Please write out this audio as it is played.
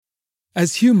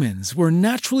As humans, we're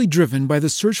naturally driven by the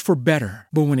search for better.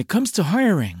 But when it comes to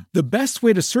hiring, the best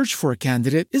way to search for a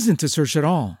candidate isn't to search at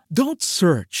all. Don't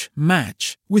search,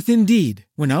 match with Indeed.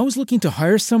 When I was looking to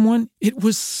hire someone, it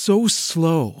was so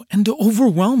slow and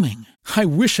overwhelming. I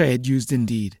wish I had used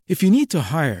Indeed. If you need to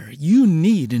hire, you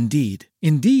need Indeed.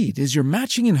 Indeed is your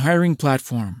matching and hiring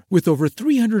platform with over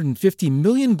 350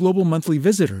 million global monthly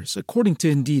visitors, according to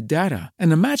Indeed data,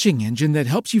 and a matching engine that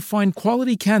helps you find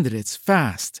quality candidates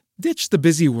fast. Ditch the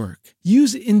busy work.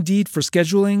 Use Indeed for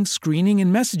scheduling, screening,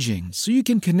 and messaging so you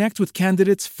can connect with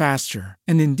candidates faster.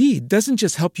 And Indeed doesn't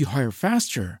just help you hire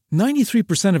faster.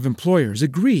 93% of employers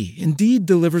agree Indeed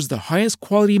delivers the highest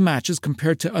quality matches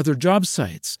compared to other job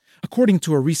sites, according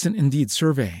to a recent Indeed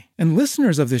survey. And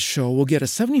listeners of this show will get a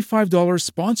 $75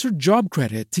 sponsored job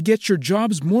credit to get your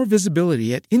jobs more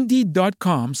visibility at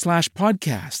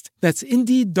Indeed.com/podcast. That's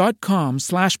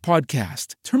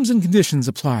Indeed.com/podcast. Terms and conditions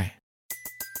apply.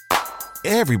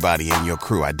 Everybody in your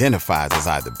crew identifies as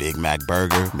either Big Mac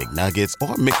Burger, McNuggets,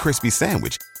 or McCrispy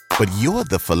Sandwich. But you're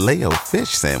the Filet-O-Fish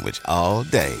Sandwich all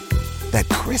day. That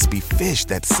crispy fish,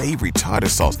 that savory tartar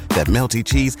sauce, that melty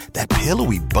cheese, that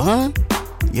pillowy bun.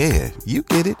 Yeah, you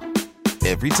get it.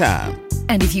 Every time.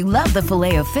 And if you love the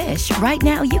Filet-O-Fish, right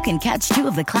now you can catch two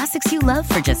of the classics you love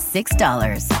for just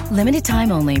 $6. Limited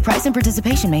time only. Price and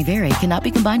participation may vary. Cannot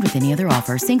be combined with any other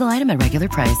offer. Single item at regular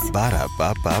price.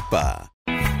 Ba-da-ba-ba-ba.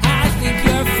 I think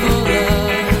you're full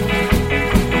of,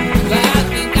 I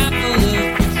think I'm full of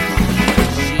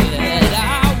shit.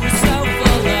 I was so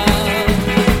full of,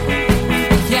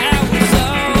 yeah, I was so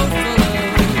full of.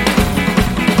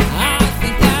 I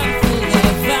think I'm full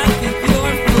of, I think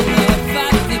you're full of, I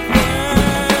think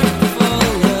we're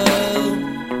full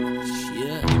of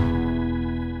shit.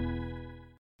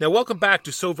 Now, welcome back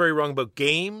to So Very Wrong About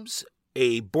Games,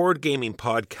 a board gaming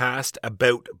podcast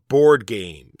about board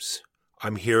games.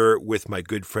 I'm here with my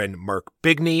good friend Mark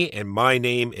Bigney, and my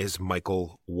name is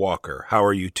Michael Walker. How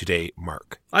are you today,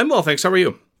 Mark? I'm well, thanks. How are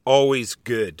you? Always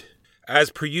good.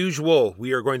 As per usual,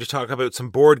 we are going to talk about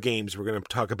some board games. We're going to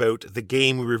talk about the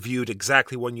game we reviewed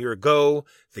exactly 1 year ago,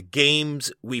 the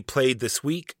games we played this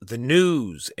week, the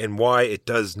news, and why it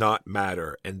does not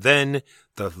matter. And then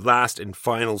the last and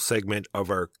final segment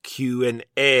of our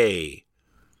Q&A.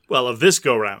 Well, of this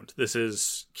go-round. This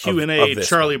is Q&A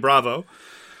Charlie Bravo.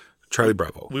 Charlie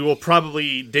Bravo. We will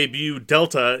probably debut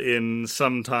Delta in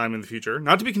some time in the future.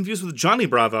 Not to be confused with Johnny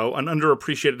Bravo, an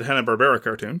underappreciated Hanna-Barbera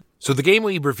cartoon. So the game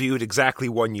we reviewed exactly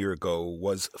 1 year ago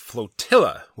was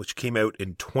Flotilla, which came out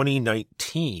in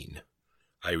 2019.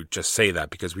 I would just say that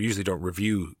because we usually don't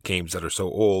review games that are so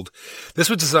old. This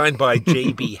was designed by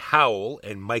J.B. Howell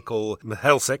and Michael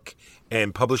Michalczyk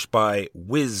and published by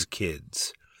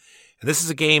WizKids. And this is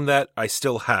a game that I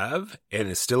still have and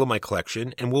is still in my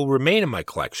collection and will remain in my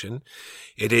collection.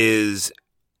 It is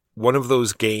one of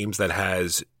those games that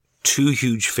has two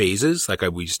huge phases, like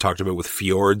we just talked about with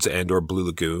Fjords and or Blue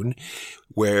Lagoon,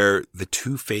 where the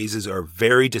two phases are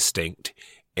very distinct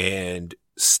and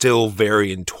still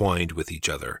very entwined with each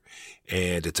other.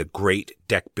 And it's a great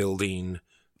deck building,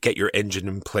 get your engine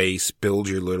in place, build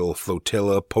your little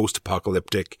flotilla,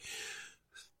 post-apocalyptic.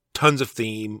 Tons of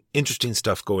theme, interesting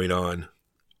stuff going on.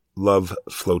 Love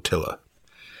Flotilla.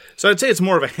 So I'd say it's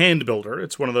more of a hand builder.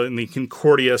 It's one of in the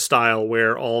Concordia style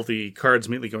where all the cards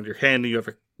immediately go into your hand and you have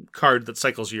a card that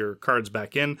cycles your cards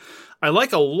back in. I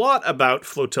like a lot about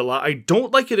Flotilla. I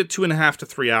don't like it at 2.5 to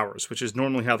 3 hours, which is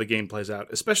normally how the game plays out,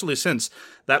 especially since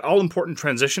that all-important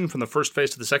transition from the first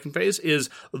phase to the second phase is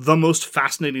the most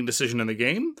fascinating decision in the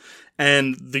game.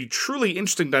 And the truly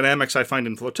interesting dynamics I find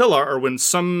in Flotilla are when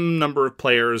some number of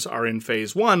players are in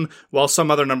phase 1, while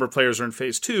some other number of players are in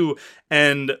phase 2,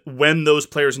 and when those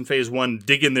players in phase 1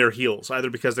 dig in their heels, either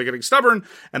because they're getting stubborn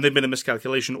and they've made a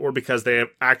miscalculation, or because they're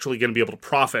actually going to be able to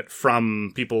profit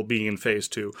from people being in phase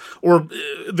 2. Or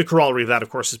the corollary of that, of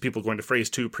course, is people going to phase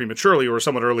 2 prematurely or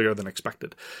somewhat earlier than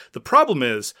expected. The problem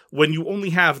is, when you only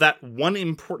have that one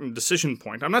important decision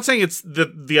point, I'm not saying it's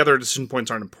the other decision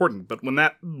points aren't important, but when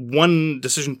that one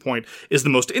decision point is the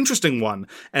most interesting one,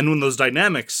 and when those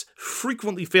dynamics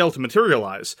frequently fail to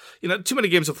materialize, too many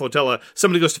games of Flotilla,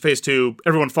 somebody goes to phase 2,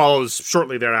 everyone follows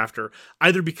shortly thereafter,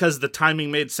 either because the timing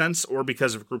made sense or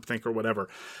because of groupthink or whatever.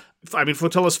 I mean,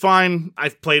 Flotilla's fine.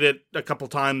 I've played it a couple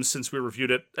times since we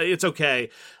reviewed it. It's okay.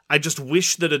 I just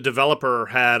wish that a developer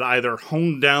had either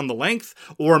honed down the length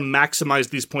or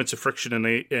maximized these points of friction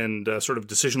and sort of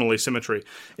decisional asymmetry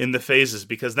in the phases,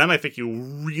 because then I think you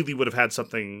really would have had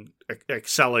something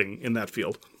excelling in that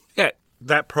field. Yeah,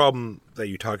 that problem that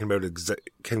you're talking about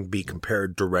can be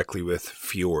compared directly with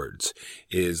Fjords,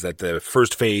 is that the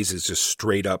first phase is just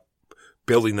straight up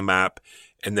building the map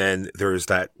And then there's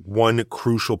that one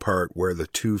crucial part where the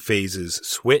two phases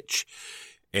switch,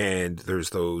 and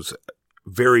there's those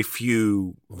very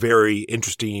few, very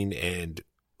interesting and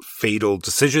fatal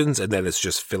decisions, and then it's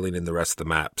just filling in the rest of the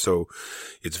map. So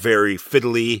it's very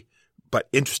fiddly, but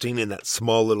interesting in that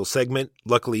small little segment.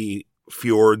 Luckily,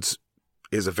 Fjords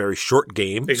is a very short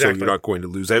game, so you're not going to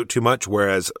lose out too much,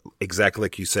 whereas, exactly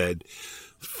like you said,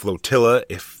 Flotilla,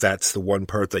 if that's the one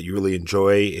part that you really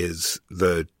enjoy is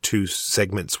the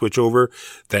 2-segment switchover,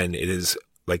 then it is,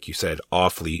 like you said,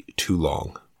 awfully too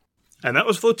long. And that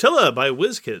was Flotilla by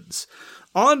WizKids.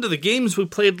 On to the games we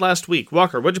played last week.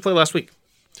 Walker, what'd you play last week?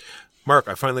 Mark,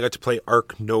 I finally got to play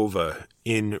Ark Nova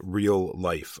in real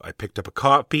life. I picked up a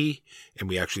copy, and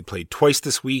we actually played twice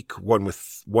this week.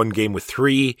 One game with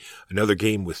 3, another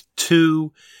game with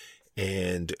 2,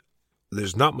 and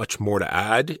there's not much more to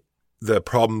add. The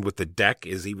problem with the deck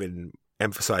is even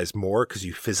emphasized more because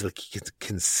you physically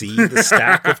can see the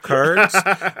stack of cards.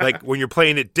 Like when you're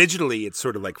playing it digitally, it's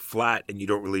sort of like flat and you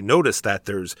don't really notice that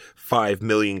there's 5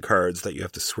 million cards that you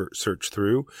have to search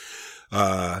through.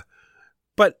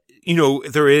 But you know,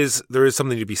 there is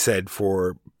something to be said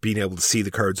for being able to see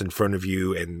the cards in front of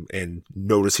you and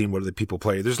noticing what other people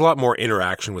play. There's a lot more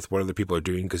interaction with what other people are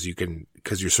doing because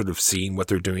you're sort of seeing what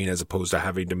they're doing as opposed to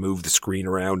having to move the screen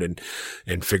around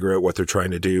and figure out what they're trying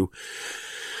to do.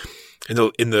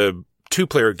 In the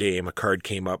 2-player game, a card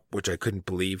came up, which I couldn't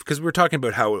believe because we were talking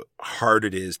about how hard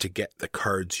it is to get the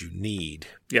cards you need.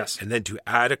 Yes. And then to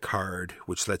add a card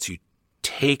which lets you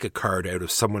take a card out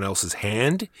of someone else's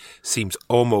hand seems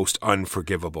almost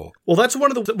unforgivable. Well, that's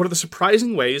one of the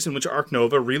surprising ways in which Ark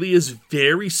Nova really is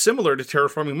very similar to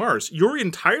Terraforming Mars. You're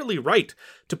entirely right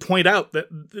to point out that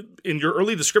in your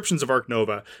early descriptions of Ark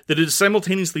Nova, that it is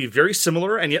simultaneously very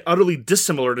similar and yet utterly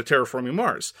dissimilar to Terraforming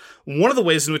Mars. One of the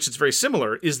ways in which it's very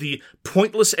similar is the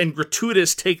pointless and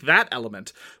gratuitous take that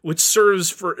element, which serves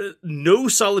for no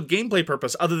solid gameplay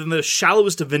purpose other than the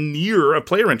shallowest veneer of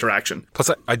player interaction.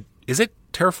 Plus, is it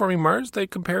Terraforming Mars they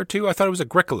compare it to? I thought it was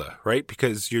Agricola, right?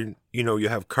 Because you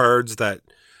have cards that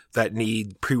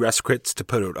need prerequisites to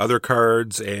put out other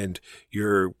cards, and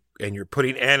you're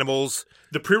putting animals.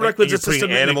 The prerequisite system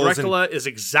in Agricola is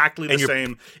exactly the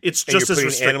same. It's just as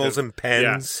restrictive. Animals and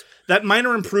pens. Yeah. That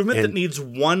minor improvement that needs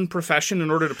one profession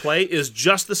in order to play is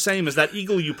just the same as that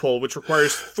eagle you pull, which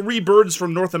requires 3 birds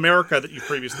from North America that you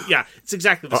previously. Yeah, it's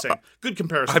exactly the same. Good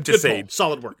comparison. I'm just Good saying. Pull.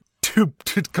 Solid work. To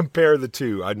compare the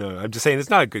two, I know. I'm just saying it's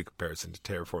not a good comparison to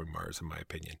Terraforming Mars, in my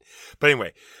opinion. But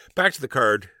anyway, back to the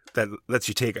card that lets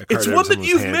you take a card. It's out one of that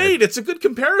you've hand. made. It's a good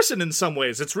comparison in some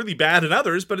ways. It's really bad in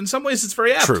others, but in some ways it's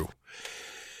very apt. True.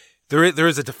 There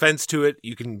is a defense to it.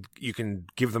 You can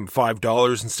give them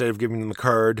 $5 instead of giving them the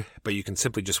card, but you can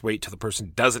simply just wait till the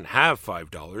person doesn't have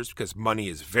 $5 because money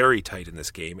is very tight in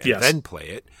this game, and then play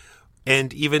it.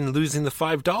 And even losing the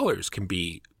 $5 can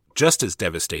be just as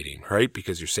devastating, right?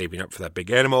 Because you're saving up for that big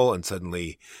animal and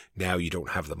suddenly now you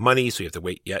don't have the money, so you have to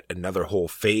wait yet another whole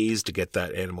phase to get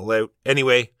that animal out.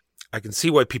 Anyway, I can see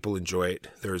why people enjoy it.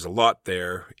 There is a lot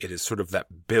there. It is sort of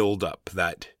that build up,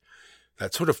 that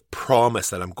sort of promise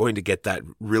that I'm going to get that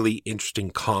really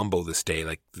interesting combo this day.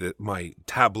 Like my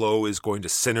tableau is going to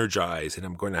synergize and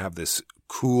I'm going to have this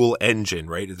cool engine,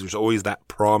 right? There's always that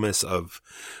promise of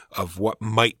what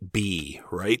might be,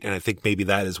 right? And I think maybe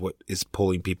that is what is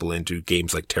pulling people into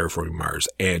games like Terraforming Mars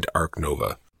and Ark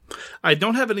Nova. I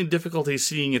don't have any difficulty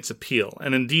seeing its appeal.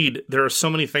 And indeed, there are so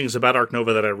many things about Ark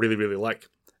Nova that I really, really like.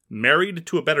 Married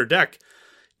to a better deck,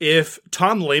 if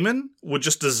Tom Lehman would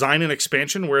just design an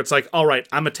expansion where it's like, all right,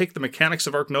 I'm going to take the mechanics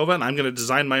of Ark Nova and I'm going to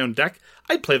design my own deck,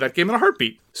 I'd play that game in a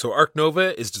heartbeat. So Ark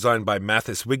Nova is designed by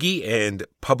Mathis Wiggy and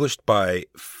published by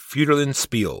Feuderlin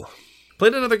Spiel.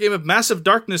 Played another game of Massive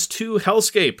Darkness 2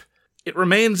 Hellscape. It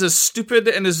remains as stupid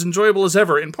and as enjoyable as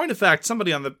ever. In point of fact,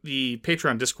 somebody on the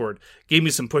Patreon Discord gave me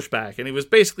some pushback, and he was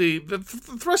basically, the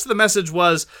thrust of the message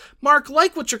was, Mark,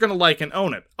 like what you're going to like and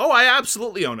own it. Oh, I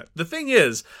absolutely own it. The thing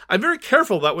is, I'm very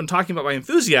careful about when talking about my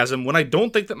enthusiasm when I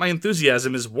don't think that my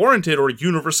enthusiasm is warranted or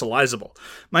universalizable.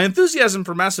 My enthusiasm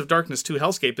for Massive Darkness 2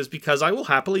 Hellscape is because I will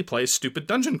happily play stupid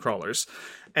dungeon crawlers.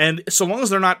 And so long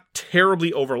as they're not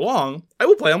terribly overlong, I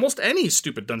will play almost any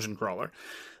stupid dungeon crawler.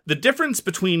 The difference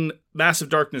between Massive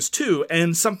Darkness 2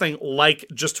 and something like,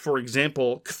 just for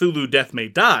example, Cthulhu Death May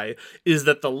Die, is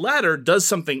that the latter does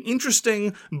something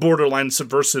interesting, borderline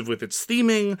subversive with its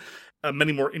theming,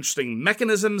 many more interesting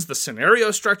mechanisms. The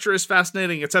scenario structure is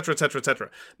fascinating, etc., etc., etc.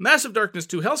 Massive Darkness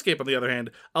 2 Hellscape, on the other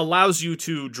hand, allows you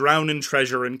to drown in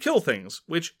treasure and kill things,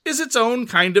 which is its own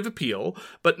kind of appeal,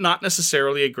 but not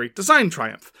necessarily a great design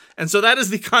triumph. And so that is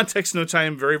the context in which I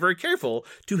am very, very careful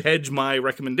to hedge my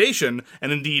recommendation,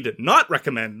 and indeed not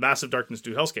recommend Massive Darkness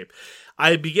 2 Hellscape.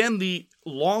 I began the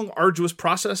long, arduous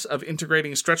process of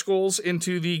integrating stretch goals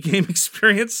into the game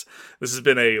experience. This has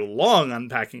been a long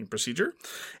unpacking procedure.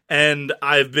 And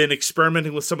I've been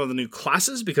experimenting with some of the new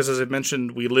classes because, as I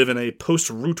mentioned, we live in a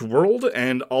post-root world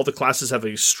and all the classes have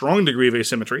a strong degree of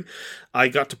asymmetry. I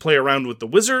got to play around with the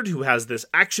wizard, who has this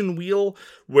action wheel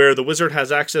where the wizard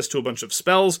has access to a bunch of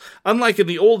spells. Unlike in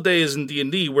the old days in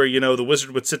D&D where, the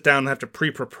wizard would sit down and have to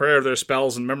pre-prepare their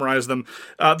spells and memorize them,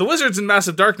 the wizards in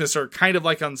Massive Darkness are kind of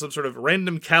like on some sort of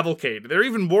random cavalcade. They're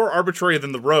even more arbitrary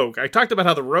than the rogue. I talked about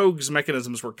how the rogue's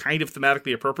mechanisms were kind of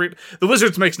thematically appropriate. The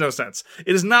wizard's makes no sense.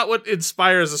 It is not what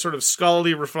inspires a sort of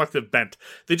scholarly, reflective bent.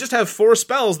 They just have 4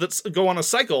 spells that go on a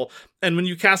cycle, and when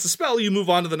you cast a spell, you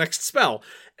move on to the next spell.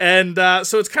 And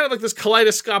so it's kind of like this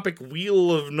kaleidoscopic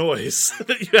wheel of noise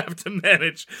that you have to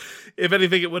manage. If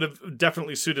anything, it would have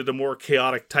definitely suited a more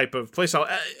chaotic type of playstyle.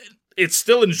 It's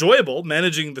still enjoyable.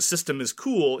 Managing the system is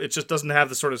cool. It just doesn't have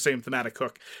the sort of same thematic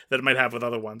hook that it might have with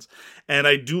other ones. And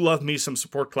I do love me some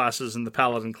support classes, and the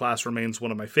Paladin class remains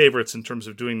one of my favorites in terms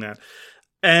of doing that.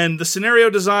 And the scenario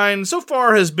design so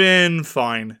far has been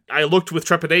fine. I looked with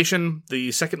trepidation.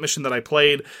 The second mission that I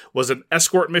played was an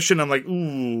escort mission. I'm like,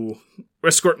 ooh,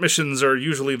 escort missions are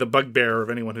usually the bugbear of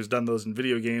anyone who's done those in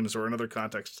video games or in other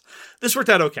contexts. This worked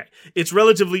out okay. It's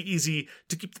relatively easy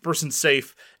to keep the person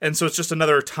safe, and so it's just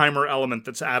another timer element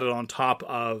that's added on top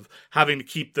of having to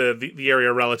keep the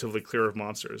area relatively clear of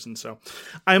monsters. And so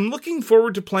I'm looking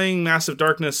forward to playing Massive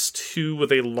Darkness 2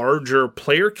 with a larger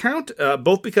player count,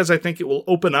 both because I think it will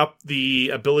open up the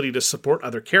ability to support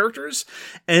other characters,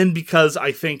 and because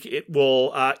I think it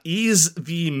will ease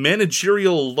the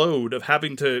managerial load of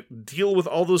having to deal with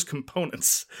all those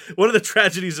components. One of the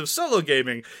tragedies of solo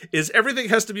gaming is everything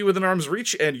has to be within arm's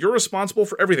reach, and you're responsible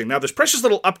for everything. Now, there's precious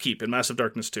little upkeep in Massive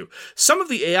Darkness 2. Some of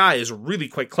the AI is really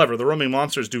quite clever. The roaming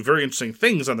monsters do very interesting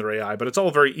things on their AI, but it's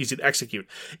all very easy to execute.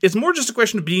 It's more just a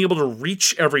question of being able to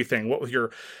reach everything, what with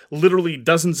your literally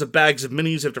dozens of bags of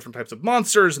minis of different types of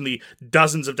monsters, and the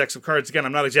dozens of decks of cards. Again,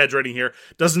 I'm not exaggerating here.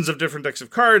 Dozens of different decks of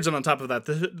cards, and on top of that,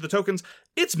 the tokens.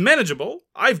 It's manageable.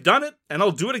 I've done it, and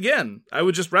I'll do it again. I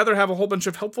would just rather have a whole bunch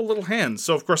of helpful little hands,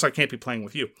 so of course I can't be playing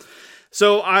with you.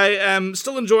 So I am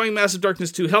still enjoying Massive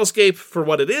Darkness 2 Hellscape for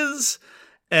what it is,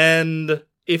 and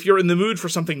if you're in the mood for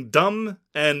something dumb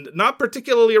and not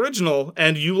particularly original,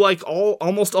 and you like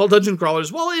almost all dungeon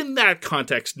crawlers, well, in that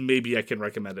context, maybe I can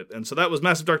recommend it. And so that was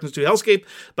Massive Darkness 2 Hellscape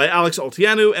by Alex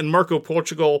Olteanu and Marco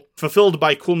Portugal, fulfilled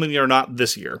by Cool Mini or Not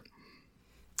this year.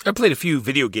 I played a few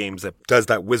video games that does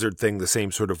that wizard thing the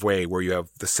same sort of way, where you have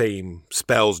the same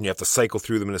spells and you have to cycle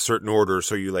through them in a certain order.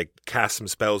 So you like cast some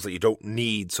spells that you don't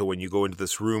need. So when you go into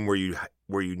this room where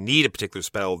you need a particular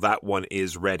spell, that one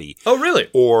is ready. Oh, really?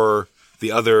 Or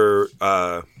the other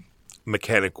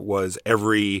mechanic was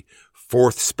every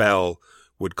 4th spell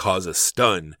would cause a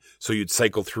stun. So you'd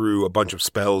cycle through a bunch of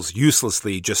spells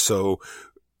uselessly just so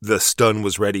the stun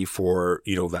was ready for,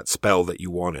 that spell that you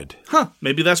wanted. Huh.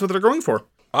 Maybe that's what they're going for.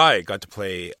 I got to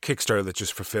play a Kickstarter that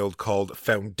just fulfilled called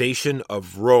Foundation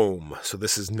of Rome. So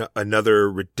this is another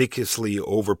ridiculously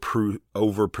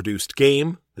overproduced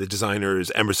game. The designer is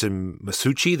Emerson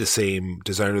Masucci, the same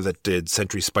designer that did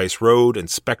Century Spice Road and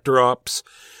Spectre Ops.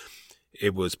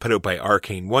 It was put out by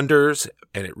Arcane Wonders,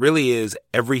 and it really is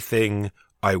everything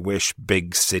I wish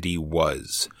Big City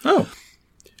was. Oh.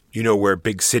 Where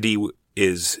Big City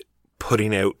is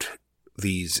putting out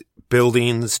these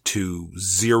buildings to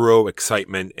zero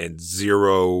excitement and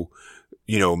zero,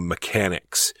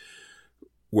 mechanics,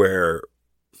 where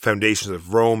Foundations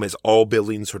of Rome is all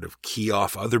buildings sort of key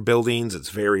off other buildings. It's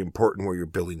very important where your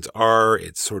buildings are.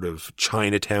 It's sort of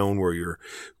Chinatown where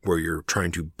you're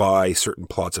trying to buy certain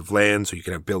plots of land so you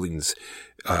can have buildings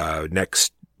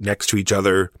next to each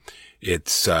other.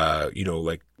 It's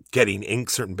like getting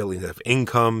certain buildings have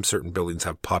income, certain buildings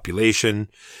have population.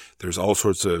 There's all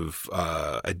sorts of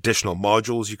additional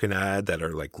modules you can add that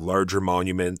are like larger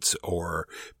monuments or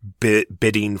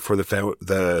bidding for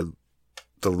the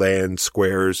land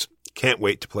squares. Can't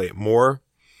wait to play it more.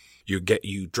 You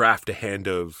draft a hand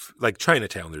of, like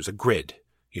Chinatown, there's a grid,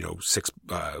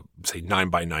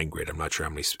 9x9 grid. I'm not sure how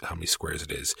many squares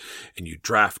it is. And you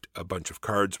draft a bunch of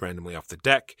cards randomly off the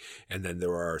deck. And then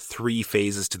there are 3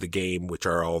 phases to the game, which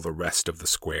are all the rest of the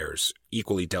squares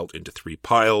equally dealt into 3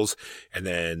 piles. And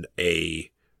then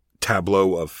a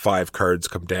tableau of 5 cards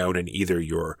come down, and either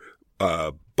your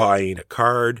buying a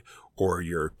card, or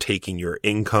you're taking your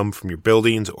income from your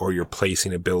buildings, or you're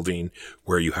placing a building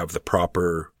where you have the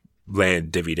proper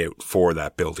land divvied out for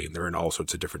that building. They're in all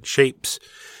sorts of different shapes.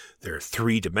 They're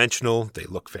 3-dimensional. They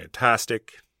look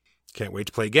fantastic. Can't wait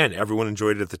to play again. Everyone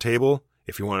enjoyed it at the table.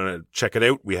 If you want to check it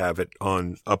out, we have it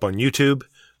up on YouTube.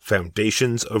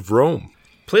 Foundations of Rome.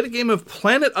 Played a game of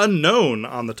Planet Unknown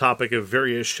on the topic of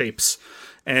various shapes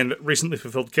and recently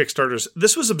fulfilled Kickstarters.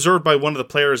 This was observed by one of the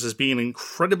players as being an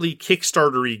incredibly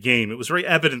Kickstarter-y game. It was very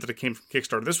evident that it came from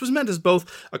Kickstarter. This was meant as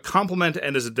both a compliment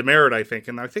and as a demerit, I think,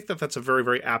 and I think that that's a very,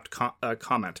 very apt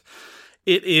comment.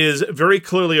 It is very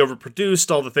clearly overproduced.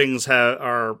 All the things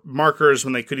are markers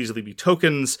when they could easily be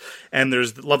tokens, and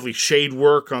there's lovely shade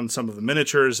work on some of the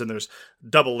miniatures, and there's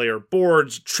double-layer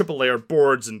boards, triple-layer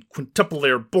boards, and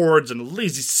quintuple-layer boards, and a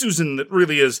Lazy Susan that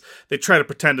really is... They try to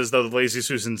pretend as though the Lazy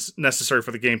Susan's necessary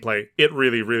for the gameplay. It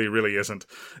really, really, really isn't.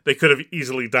 They could have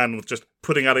easily done with just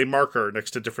putting out a marker next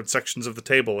to different sections of the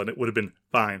table, and it would have been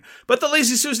fine. But the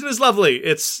Lazy Susan is lovely.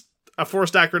 It's a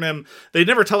forced acronym. They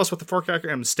never tell us what the forced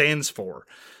acronym stands for,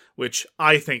 which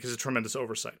I think is a tremendous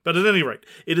oversight. But at any rate,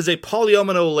 it is a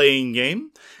polyomino laying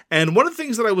game, and one of the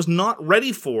things that I was not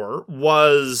ready for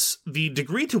was the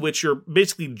degree to which you're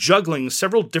basically juggling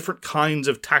several different kinds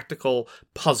of tactical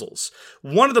puzzles.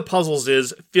 One of the puzzles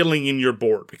is filling in your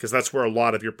board, because that's where a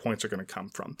lot of your points are going to come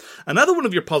from. Another one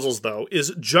of your puzzles, though,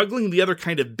 is juggling the other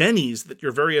kind of bennies that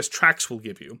your various tracks will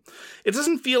give you. It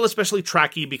doesn't feel especially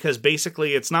tracky, because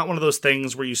basically it's not one of those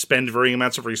things where you spend varying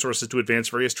amounts of resources to advance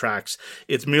various tracks.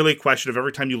 It's merely a question of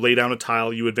every time you lay down a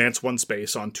tile, you advance one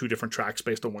space on 2 different tracks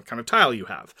based on what kind of tile you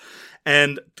have.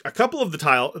 And a couple of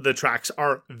the tracks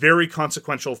are very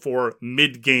consequential for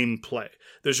mid-game play.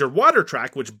 There's your water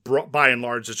track, which by and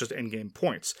large is just end-game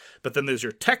points. But then there's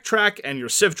your tech track and your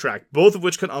civ track, both of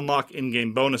which can unlock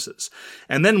in-game bonuses.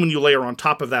 And then when you layer on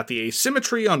top of that the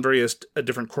asymmetry on various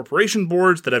different corporation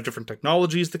boards that have different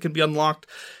technologies that can be unlocked,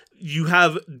 you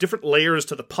have different layers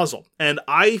to the puzzle. And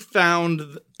I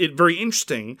found it very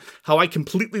interesting how I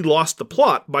completely lost the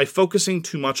plot by focusing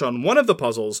too much on one of the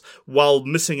puzzles while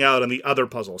missing out on the other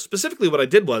puzzle. Specifically, what I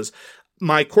did was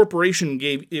my corporation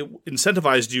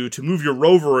incentivized you to move your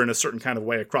rover in a certain kind of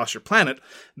way across your planet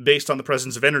based on the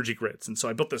presence of energy grids. And so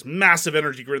I built this massive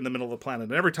energy grid in the middle of the planet,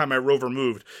 and every time my rover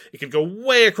moved, it could go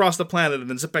way across the planet and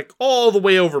then zip back all the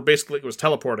way over. Basically, it was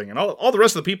teleporting. And all the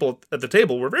rest of the people at the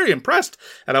table were very impressed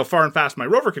at how far and fast my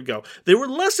rover could go. They were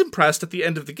less impressed at the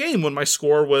end of the game when my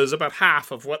score was about half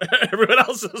of what everyone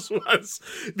else's was,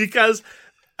 because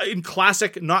in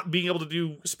classic not being able to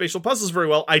do spatial puzzles very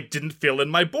well, I didn't fill in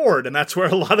my board, and that's where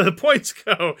a lot of the points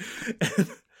go.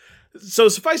 So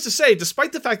suffice to say,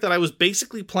 despite the fact that I was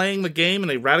basically playing the game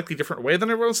in a radically different way than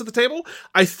everyone else at the table,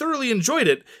 I thoroughly enjoyed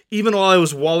it, even while I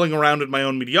was walling around in my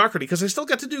own mediocrity, because I still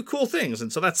got to do cool things,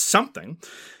 and so that's something.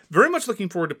 Very much looking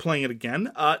forward to playing it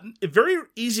again. Very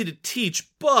easy to teach,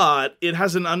 but it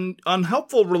has an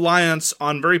unhelpful reliance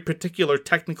on very particular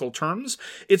technical terms.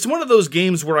 It's one of those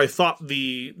games where I thought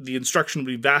the instruction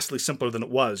would be vastly simpler than it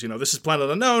was. You know, this is Planet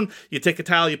Unknown. You take a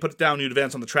tile, you put it down, you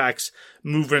advance on the tracks,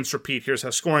 move, rinse, repeat. Here's how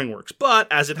scoring works. But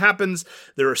as it happens,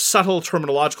 there are subtle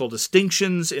terminological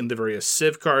distinctions in the various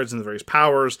civ cards and the various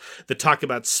powers that talk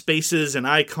about spaces and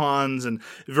icons and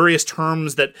various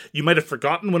terms that you might have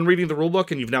forgotten when reading the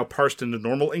rulebook, and you've now parsed into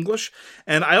normal English.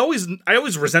 And I always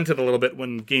resent it a little bit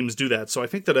when games do that. So I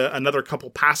think that another couple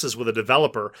passes with a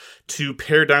developer to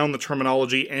pare down the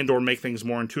terminology and or make things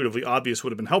more intuitively obvious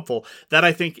would have been helpful. That,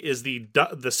 I think, is the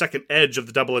second edge of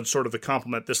the double-edged sword of the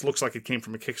compliment. This looks like it came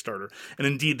from a Kickstarter. And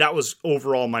indeed, that was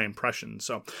overall my impression.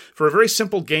 So for a very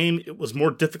simple game, it was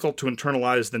more difficult to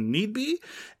internalize than need be.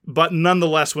 But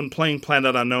nonetheless, when playing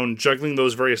Planet Unknown, juggling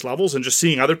those various levels and just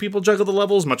seeing other people juggle the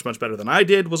levels much, much better than I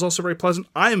did was also very pleasant.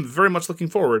 I am very much looking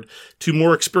forward to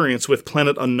more experience with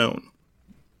Planet Unknown.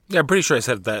 Yeah, I'm pretty sure I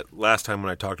said that last time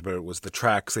when I talked about it, was the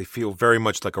tracks. They feel very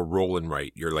much like a roll and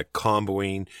write. You're like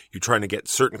comboing. You're trying to get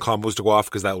certain combos to go off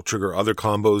because that will trigger other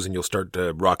combos, and you'll start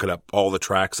to rocket up all the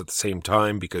tracks at the same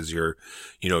time because you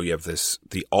have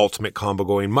the ultimate combo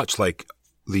going, much like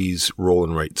these roll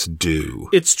and writes do.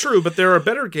 It's true, but there are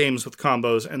better games with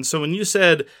combos. And so when you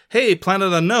said, hey,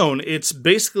 Planet Unknown, it's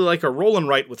basically like a roll and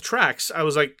write with tracks, I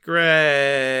was like, great.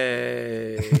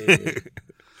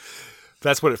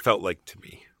 That's what it felt like to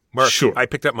me. Mark, sure. I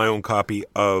picked up my own copy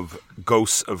of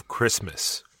Ghosts of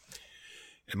Christmas.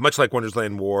 And much like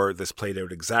Wondersland War, this played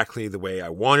out exactly the way I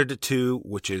wanted it to,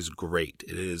 which is great.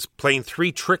 It is playing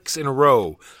 3 tricks in a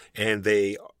row, and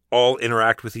they all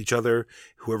interact with each other.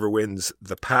 Whoever wins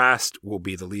the past will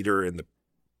be the leader in the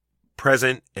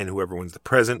present, and whoever wins the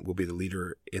present will be the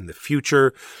leader in the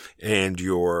future. And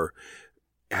your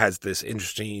has this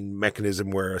interesting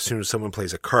mechanism where as soon as someone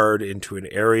plays a card into an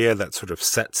area, that sort of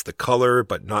sets the color,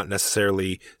 but not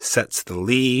necessarily sets the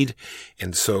lead.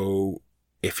 And so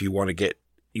if you want to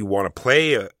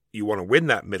win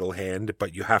that middle hand,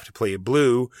 but you have to play a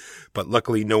blue, but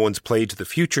luckily no one's played to the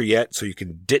future yet, so you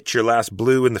can ditch your last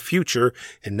blue in the future,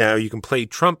 and now you can play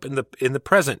Trump in the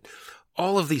present.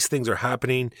 All of these things are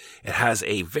happening. It has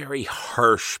a very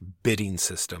harsh bidding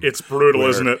system. It's brutal,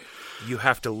 isn't it? You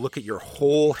have to look at your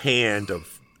whole hand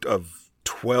of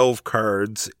 12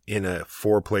 cards in a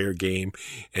 4-player game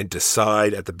and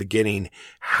decide at the beginning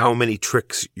how many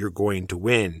tricks you're going to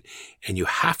win. And you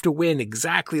have to win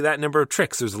exactly that number of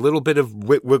tricks. There's a little bit of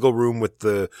wiggle room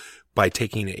by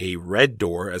taking a red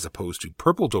door as opposed to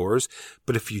purple doors.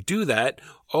 But if you do that,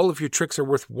 all of your tricks are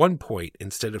worth 1 point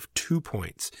instead of 2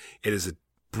 points. It is a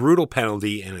brutal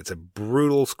penalty and it's a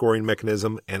brutal scoring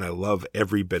mechanism, and I love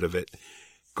every bit of it.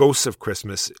 Ghosts of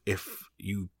Christmas, if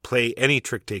you play any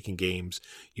trick-taking games,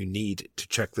 you need to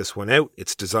check this one out.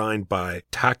 It's designed by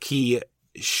Taki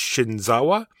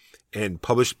Shinzawa and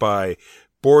published by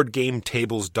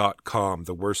BoardGameTables.com,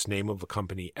 the worst name of a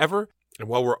company ever. And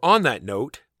while we're on that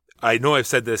note, I know I've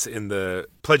said this in the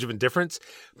Pledge of Indifference,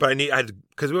 but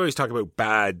because we always talk about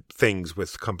bad things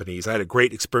with companies. I had a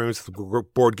great experience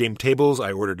with Board Game Tables.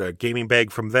 I ordered a gaming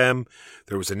bag from them.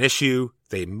 There was an issue.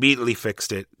 They immediately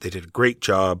fixed it. They did a great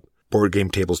job.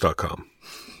 BoardGameTables.com.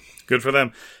 Good for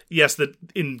them. Yes,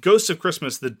 in Ghosts of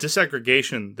Christmas, the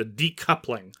disaggregation, the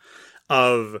decoupling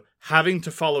of having to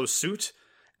follow suit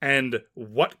and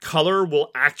what color will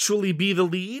actually be the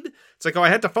lead. It's like, I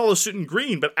had to follow suit in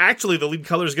green, but actually the lead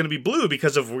color is going to be blue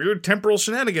because of weird temporal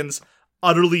shenanigans.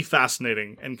 Utterly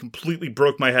fascinating and completely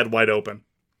broke my head wide open.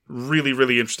 Really,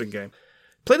 really interesting game.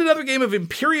 Played another game of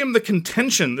Imperium the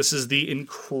Contention. This is the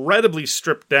incredibly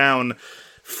stripped down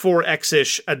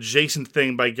 4X-ish adjacent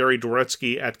thing by Gary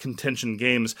Dworetzky at Contention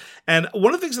Games. And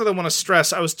one of the things that I want to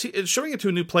stress, I was showing it to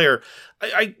a new player,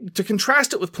 to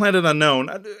contrast it with Planet Unknown.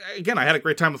 Again, I had a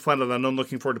great time with Planet Unknown,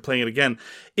 looking forward to playing it again.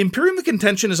 Imperium the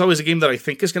Contention is always a game that I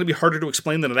think is going to be harder to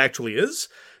explain than it actually is.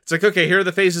 It's like, okay, here are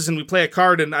the phases, and we play a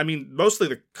card, and I mean, mostly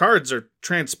the cards are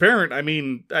transparent. I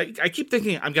mean, I keep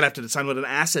thinking I'm going to have to decide what an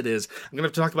asset is. I'm going to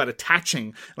have to talk about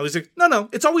attaching. And he's like, no,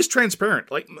 it's always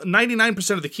transparent. Like, 99%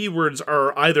 of the keywords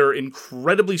are either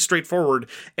incredibly straightforward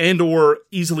and or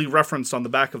easily referenced on the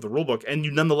back of the rulebook, and you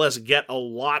nonetheless get a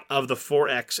lot of the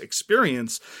 4X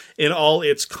experience in all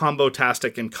its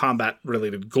combo-tastic and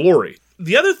combat-related glory.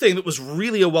 The other thing that was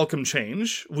really a welcome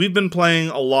change, we've been playing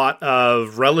a lot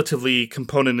of relatively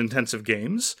component-intensive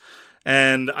games,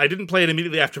 and I didn't play it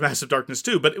immediately after Massive Darkness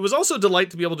 2, but it was also a delight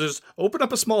to be able to just open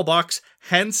up a small box,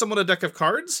 hand someone a deck of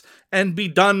cards, and be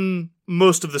done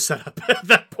most of the setup at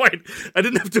that point. I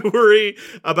didn't have to worry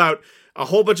about a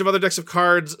whole bunch of other decks of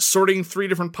cards, sorting 3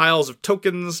 different piles of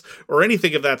tokens, or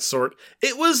anything of that sort.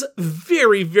 It was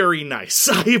very, very nice.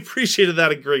 I appreciated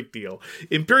that a great deal.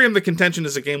 Imperium the Contention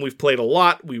is a game we've played a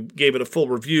lot. We gave it a full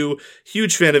review.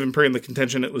 Huge fan of Imperium the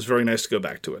Contention. It was very nice to go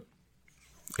back to it.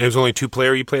 It was only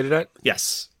 2-player you played it at?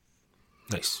 Yes.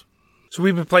 Nice. So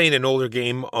we've been playing an older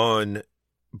game on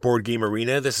Board Game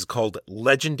Arena. This is called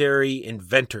Legendary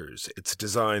Inventors. It's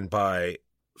designed by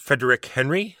Frederick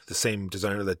Henry, the same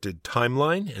designer that did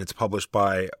Timeline, and it's published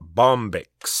by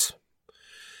Bombix.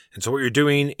 And so what you're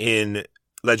doing in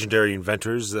Legendary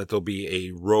Inventors is that there'll be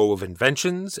a row of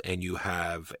inventions, and you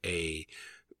have a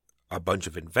bunch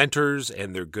of inventors,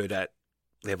 and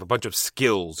they have a bunch of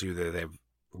skills. Either they have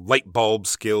light bulb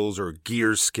skills or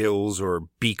gear skills or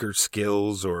beaker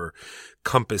skills or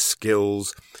compass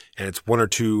skills, and it's 1 or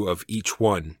 2 of each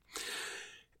one.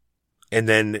 And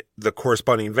then the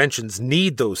corresponding inventions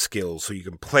need those skills. So you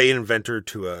can play an inventor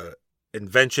to a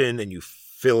invention and you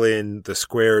fill in the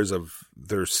squares of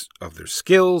their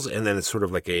skills. And then it's sort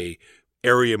of like a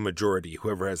area majority.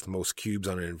 Whoever has the most cubes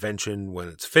on an invention when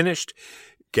it's finished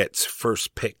gets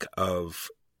first pick of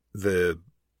the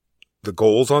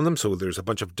goals on them. So there's a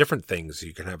bunch of different things.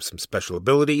 You can have some special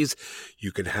abilities.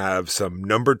 You can have some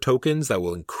numbered tokens that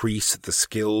will increase the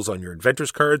skills on your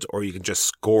inventor's cards, or you can just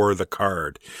score the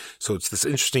card. So it's this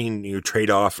interesting,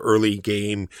 trade-off early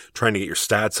game, trying to get your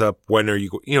stats up. When are you,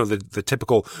 the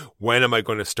typical, when am I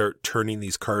going to start turning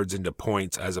these cards into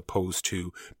points as opposed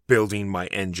to building my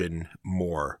engine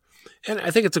more? And I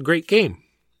think it's a great game.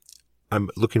 I'm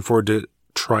looking forward to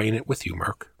trying it with you,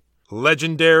 Mark.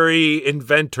 Legendary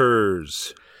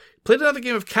Inventors. Played another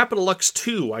game of Capital X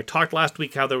 2. I talked last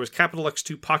week how there was Capital X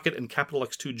 2 Pocket and Capital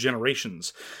X 2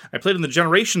 Generations. I played in the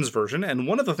Generations version, and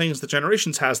one of the things that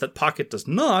Generations has that Pocket does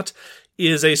not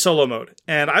is a solo mode.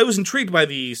 And I was intrigued by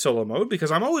the solo mode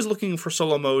because I'm always looking for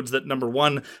solo modes that, number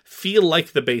one, feel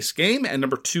like the base game, and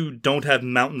number two, don't have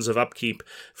mountains of upkeep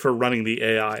for running the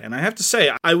AI. And I have to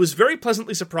say, I was very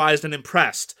pleasantly surprised and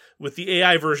impressed with the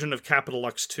AI version of Capital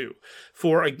X 2.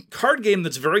 For a card game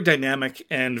that's very dynamic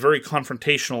and very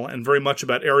confrontational and very much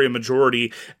about area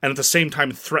majority, and at the same time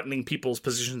threatening people's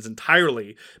positions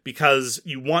entirely because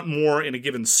you want more in a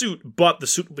given suit, but the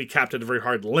suit will be capped at a very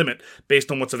hard limit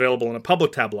based on what's available in a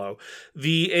public tableau,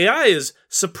 the AI is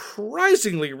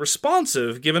surprisingly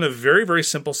responsive given a very, very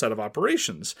simple set of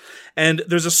operations. And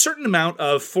there's a certain amount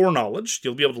of foreknowledge.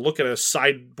 You'll be able to look at a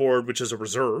sideboard, which is a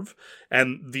reserve,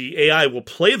 and the AI will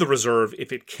play the reserve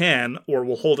if it can, or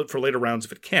will hold it for later rounds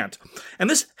if it can't. And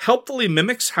this helpfully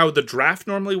mimics how the draft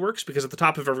normally works, because at the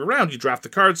top of every round you draft the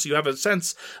cards so you have a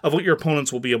sense of what your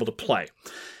opponents will be able to play.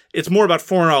 It's more about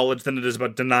foreknowledge than it is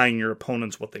about denying your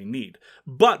opponents what they need.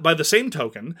 But by the same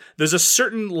token, there's a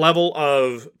certain level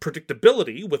of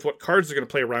predictability with what cards they're going to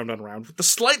play round on round, with the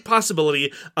slight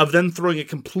possibility of then throwing a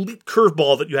complete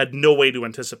curveball that you had no way to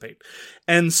anticipate.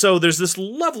 And so there's this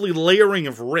lovely layering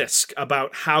of risk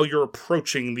about how you're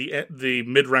approaching the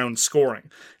mid-round scoring.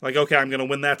 Like, okay, I'm going to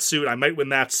win that suit, I might win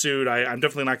that suit, I'm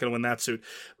definitely not going to win that suit.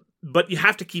 But you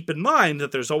have to keep in mind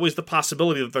that there's always the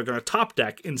possibility that they're going to top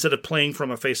deck instead of playing from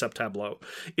a face-up tableau.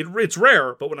 It's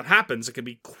rare, but when it happens, it can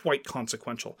be quite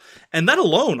consequential. And that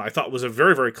alone, I thought, was a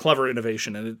very, very clever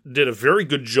innovation, and it did a very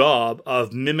good job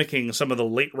of mimicking some of the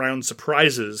late-round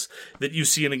surprises that you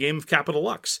see in a game of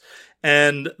Capital X.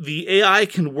 And the AI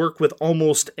can work with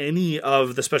almost any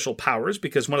of the special powers,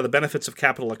 because one of the benefits of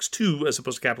Capital X2 as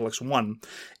opposed to Capital X1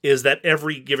 is that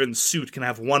every given suit can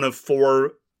have one of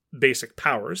four basic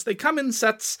powers. They come in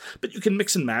sets, but you can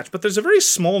mix and match, but there's a very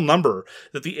small number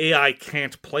that the AI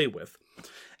can't play with.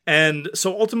 And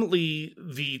so ultimately,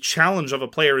 the challenge of a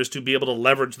player is to be able to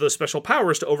leverage those special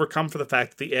powers to overcome for the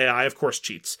fact that the AI, of course,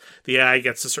 cheats. The AI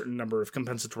gets a certain number of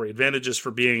compensatory advantages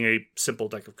for being a simple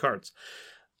deck of cards.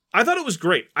 I thought it was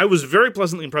great. I was very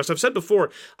pleasantly impressed. I've said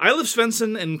before, Eilif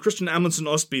Svensson and Christian Amundsen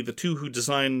Ostby, the two who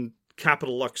designed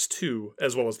Capital X 2,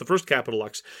 as well as the first Capital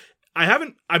X,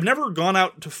 I've never gone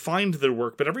out to find their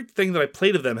work, but everything that I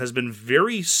played of them has been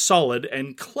very solid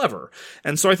and clever.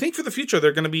 And so I think for the future,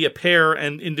 they're going to be a pair,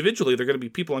 and individually, they're going to be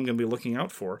people I'm going to be looking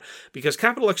out for, because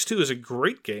Capital X 2 is a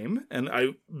great game, and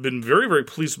I've been very, very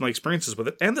pleased with my experiences with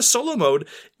it. And the solo mode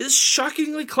is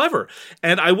shockingly clever.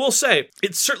 And I will say,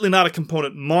 it's certainly not a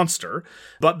component monster,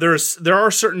 but there are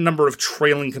a certain number of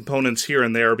trailing components here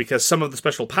and there, because some of the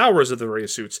special powers of the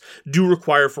various suits do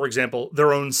require, for example,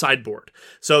 their own sideboard.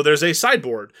 So there's a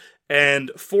sideboard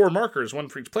and 4 markers, one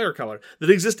for each player color, that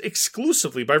exist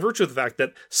exclusively by virtue of the fact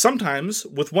that sometimes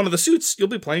with one of the suits, you'll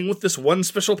be playing with this one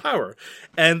special power.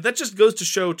 And that just goes to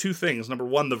show two things. Number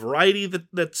one, the variety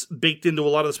that's baked into a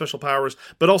lot of the special powers,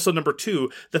 but also number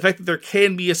two, the fact that there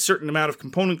can be a certain amount of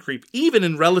component creep, even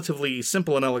in relatively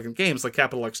simple and elegant games like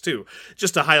Capital X 2,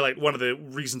 just to highlight one of the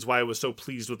reasons why I was so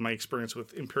pleased with my experience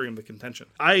with Imperium the Contention.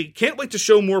 I can't wait to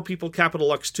show more people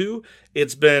Capital X 2.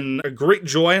 It's been a great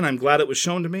joy, and I'm glad it was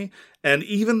shown to me. And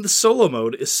even the solo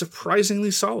mode is surprisingly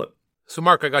solid. So,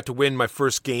 Mark, I got to win my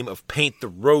first game of Paint the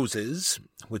Roses,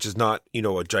 which is not,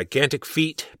 a gigantic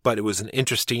feat, but it was an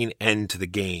interesting end to the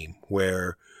game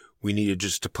where we needed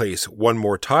just to place one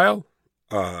more tile.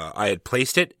 I had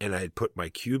placed it and I had put my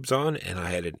cubes on, and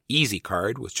I had an easy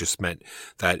card, which just meant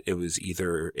that it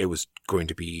was going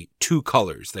to be 2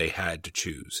 colors they had to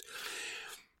choose.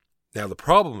 Now, the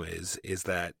problem is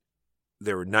that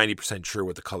they were 90% sure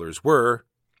what the colors were,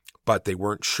 but they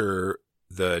weren't sure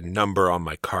the number on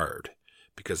my card,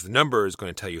 because the number is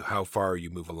going to tell you how far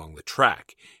you move along the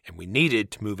track, and we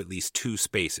needed to move at least 2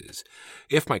 spaces.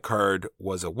 If my card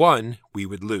was a 1, we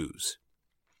would lose.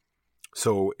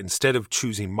 So instead of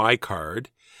choosing my card,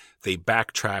 they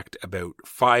backtracked about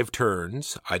 5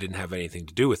 turns. I didn't have anything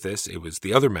to do with this. It was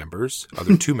the other 2 members. It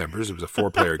was a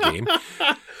 4-player game.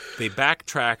 They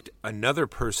backtracked another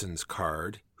person's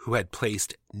card who had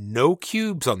placed no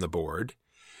cubes on the board,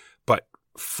 but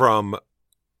from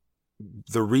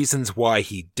the reasons why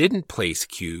he didn't place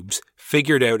cubes,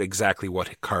 figured out exactly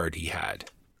what card he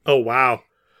had. Oh, wow.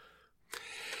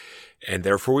 And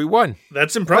therefore we won.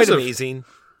 That's impressive. Quite amazing.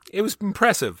 It was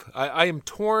impressive. I am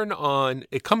torn on...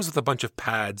 It comes with a bunch of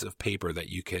pads of paper that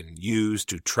you can use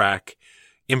to track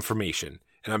information.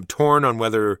 And I'm torn on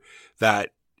whether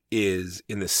that is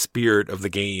in the spirit of the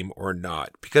game or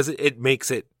not, because it makes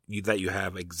it, that you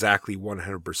have exactly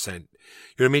 100%. You know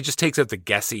what I mean? It just takes out the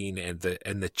guessing and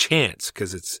the chance,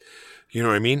 because it's, you know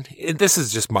what I mean? This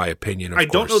is just my opinion, of course.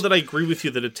 I don't know that I agree with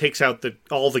you that it takes out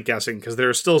all the guessing, because there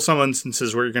are still some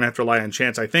instances where you're going to have to rely on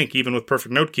chance, I think, even with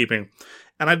perfect note-keeping.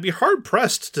 And I'd be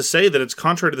hard-pressed to say that it's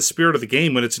contrary to the spirit of the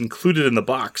game when it's included in the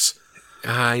box.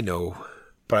 I know,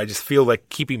 but I just feel like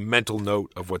keeping mental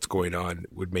note of what's going on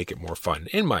would make it more fun,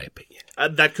 in my opinion.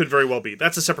 That could very well be.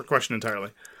 That's a separate question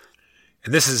entirely.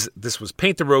 And this was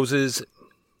Paint the Roses.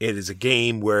 It is a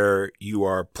game where you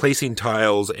are placing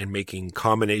tiles and making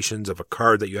combinations of a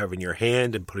card that you have in your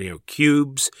hand and putting out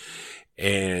cubes.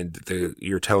 And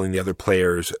you're telling the other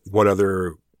players what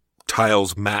other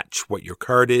tiles match what your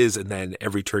card is. And then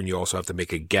every turn you also have to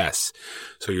make a guess.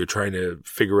 So you're trying to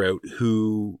figure out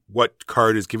what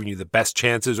card is giving you the best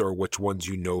chances or which ones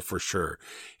you know for sure.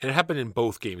 And it happened in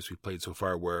both games we played so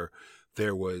far, where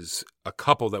there was a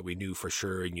couple that we knew for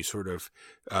sure, and you sort of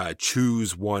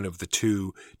choose one of the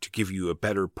two to give you a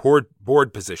better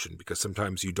board position, because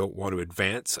sometimes you don't want to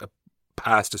advance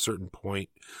past a certain point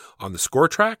on the score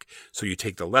track. So you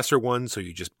take the lesser one, so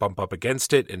you just bump up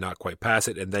against it and not quite pass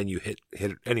it, and then you hit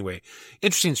it. Anyway,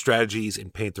 interesting strategies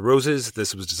in Paint the Roses.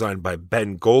 This was designed by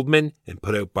Ben Goldman and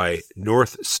put out by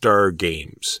North Star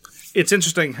Games. It's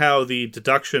interesting how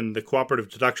the cooperative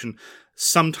deduction,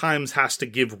 sometimes has to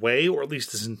give way, or at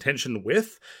least is intention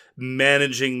with,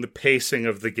 managing the pacing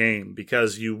of the game,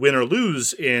 because you win or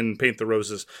lose in Paint the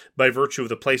Roses by virtue of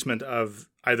the placement of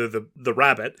either the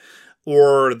rabbit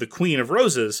or the Queen of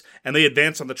Roses, and they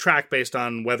advance on the track based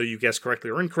on whether you guess correctly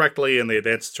or incorrectly, and they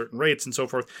advance at certain rates and so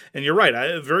forth. And you're right,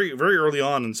 very, very early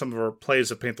on in some of our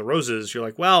plays of Paint the Roses, you're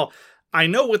like, well, I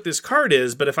know what this card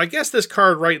is, but if I guess this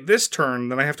card right this turn,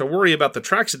 then I have to worry about the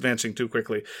tracks advancing too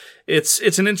quickly. It's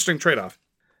an interesting trade-off.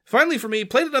 Finally, for me,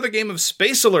 played another game of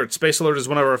Space Alert. Space Alert is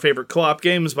one of our favorite co-op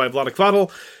games by Vlaada Chvátil,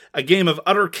 a game of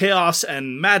utter chaos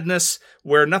and madness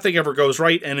where nothing ever goes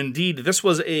right. And indeed, this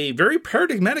was a very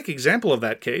paradigmatic example of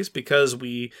that case, because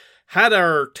we had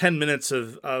our 10 minutes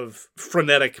of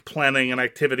frenetic planning and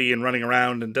activity and running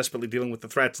around and desperately dealing with the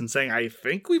threats and saying, I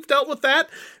think we've dealt with that.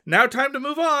 Now time to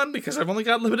move on, because I've only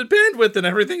got limited bandwidth and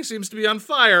everything seems to be on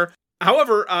fire.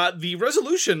 However, the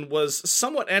resolution was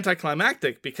somewhat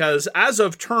anticlimactic, because as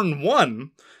of turn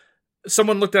 1,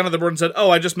 someone looked down at the board and said, oh,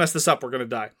 I just messed this up, we're going to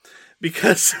die.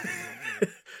 Because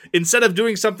instead of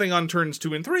doing something on turns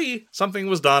 2 and 3, something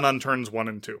was done on turns 1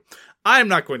 and 2. I'm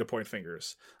not going to point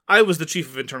fingers. I was the chief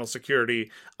of internal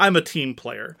security. I'm a team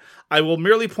player. I will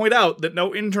merely point out that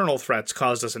no internal threats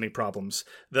caused us any problems,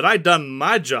 that I'd done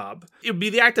my job. It would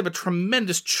be the act of a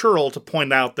tremendous churl to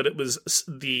point out that it was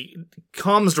the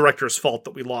comms director's fault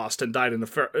that we lost and died in a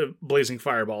blazing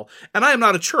fireball. And I am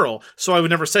not a churl, so I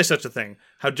would never say such a thing.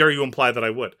 How dare you imply that I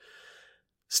would?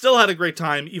 Still had a great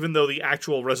time, even though the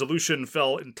actual resolution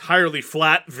fell entirely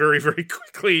flat very, very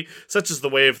quickly, such is the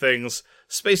way of things.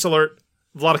 Space Alert,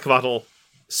 Vlaada Chvátil,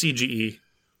 CGE,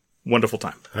 wonderful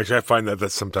time. Actually, I find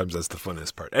that's the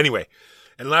funnest part. Anyway,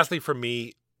 and lastly for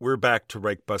me, we're back to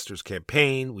Reichbusters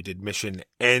campaign. We did mission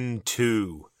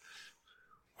N2.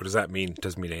 What does that mean? It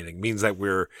doesn't mean anything. It means that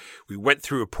we went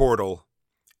through a portal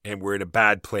and we're in a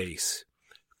bad place.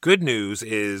 Good news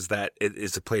is that it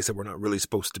is a place that we're not really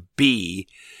supposed to be.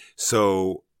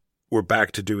 So we're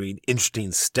back to doing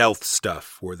interesting stealth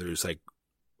stuff where there's like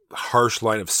harsh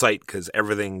line of sight because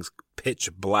everything's pitch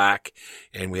black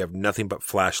and we have nothing but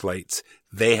flashlights.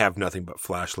 They have nothing but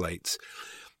flashlights.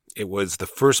 It was the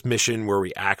first mission where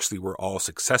we actually were all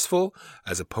successful,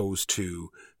 as opposed to,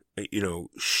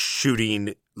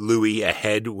 shooting Louis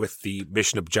ahead with the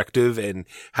mission objective and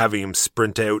having him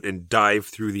sprint out and dive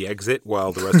through the exit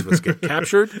while the rest of us get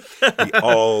captured.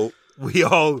 We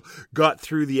all got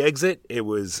through the exit. It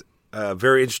was a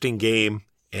very interesting game.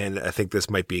 And I think this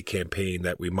might be a campaign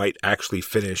that we might actually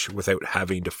finish without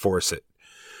having to force it.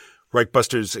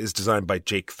 Reichbusters is designed by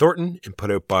Jake Thornton and put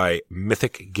out by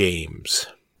Mythic Games.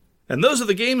 And those are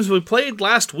the games we played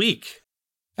last week.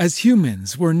 As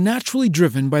humans, we're naturally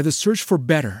driven by the search for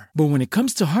better. But when it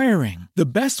comes to hiring, the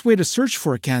best way to search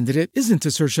for a candidate isn't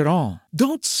to search at all.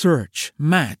 Don't search,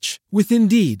 match with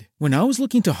Indeed. When I was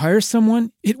looking to hire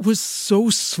someone, it was so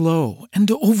slow and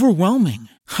overwhelming.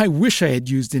 I wish I had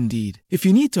used Indeed. If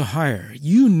you need to hire,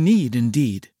 you need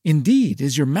Indeed. Indeed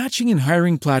is your matching and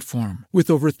hiring platform with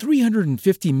over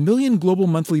 350 million global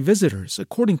monthly visitors,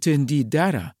 according to Indeed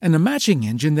data, and a matching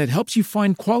engine that helps you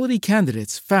find quality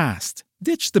candidates fast.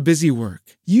 Ditch the busy work.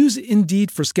 Use Indeed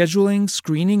for scheduling,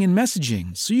 screening, and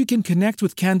messaging so you can connect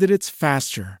with candidates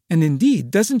faster. And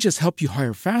Indeed doesn't just help you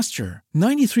hire faster.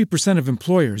 93% of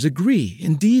employers agree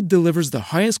Indeed delivers the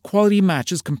highest quality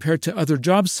matches compared to other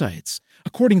job sites.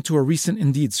 according to a recent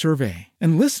Indeed survey.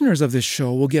 And listeners of this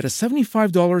show will get a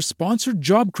 $75 sponsored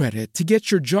job credit to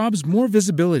get your jobs more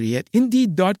visibility at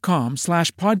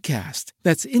Indeed.com/podcast.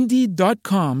 That's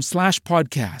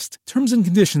Indeed.com/podcast. Terms and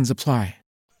conditions apply.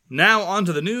 Now on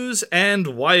to the news and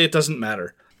why it doesn't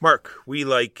matter. Mark, we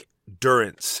like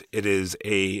Durance. It is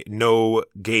a no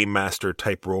game master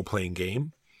type role-playing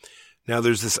game. Now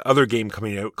there's this other game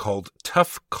coming out called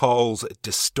Tough Calls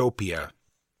Dystopia.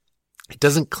 It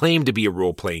doesn't claim to be a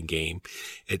role-playing game.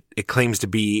 It claims to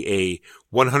be a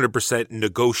 100%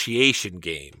 negotiation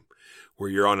game where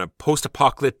you're on a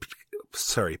post-apocalyptic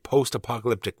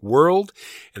world,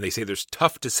 and they say there's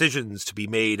tough decisions to be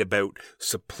made about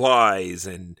supplies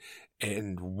and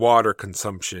water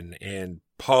consumption and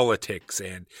politics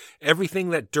and everything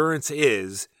that Durance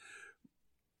is,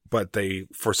 but they,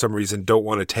 for some reason, don't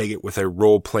want to tag it with a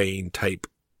role-playing type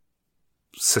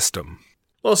system.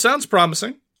 Well, sounds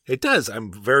promising. It does.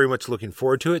 I'm very much looking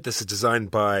forward to it. This is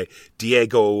designed by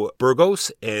Diego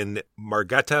Burgos and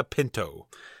Margata Pinto,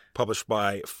 published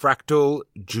by Fractal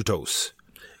Jutos.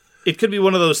 It could be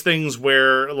one of those things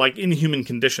where, like Inhuman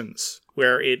Conditions,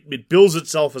 where it bills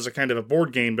itself as a kind of a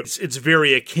board game, but it's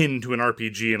very akin to an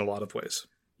RPG in a lot of ways.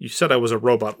 You said I was a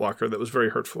robot, Walker. That was very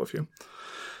hurtful of you.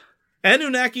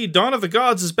 Anunnaki Dawn of the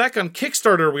Gods is back on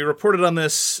Kickstarter. We reported on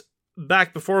this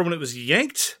back before when it was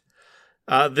yanked.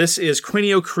 This is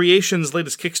Cranio Creations'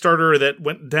 latest Kickstarter that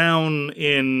went down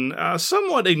in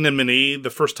somewhat ignominy the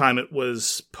first time it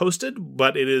was posted,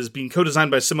 but it is being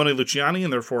co-designed by Simone Luciani,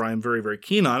 and therefore I am very, very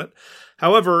keen on it.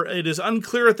 However, it is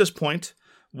unclear at this point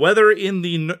whether in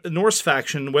the Norse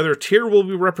faction, whether Tyr will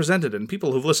be represented. And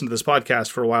people who've listened to this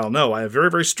podcast for a while know I have very,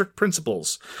 very strict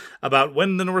principles about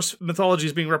when the Norse mythology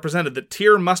is being represented, that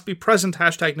Tyr must be present,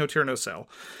 # no Tyr, no sell.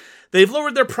 They've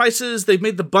lowered their prices. They've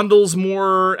made the bundles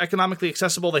more economically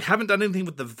accessible. They haven't done anything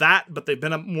with the VAT, but they've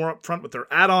been more upfront with their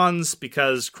add-ons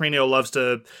because Cranio loves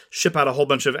to ship out a whole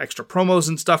bunch of extra promos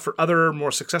and stuff for other more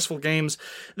successful games.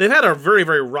 They've had a very,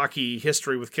 very rocky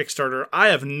history with Kickstarter. I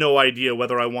have no idea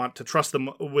whether I want to trust them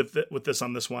with this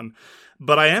on this one,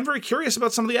 but I am very curious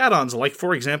about some of the add-ons, like,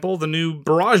 for example, the new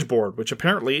Barrage board, which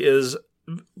apparently is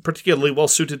particularly well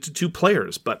suited to 2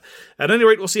 players. But at any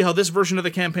rate, we'll see how this version of the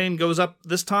campaign goes up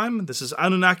this time. This is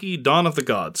Anunnaki Dawn of the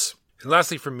Gods. And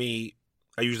lastly, for me,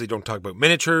 I usually don't talk about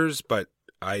miniatures, but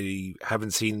I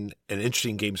haven't seen an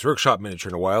interesting Games Workshop miniature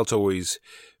in a while. It's always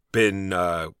been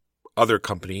other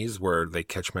companies where they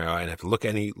catch my eye and I have to look at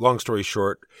any. Long story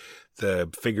short,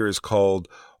 the figure is called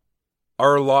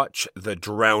Arloch the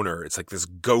Drowner. It's like this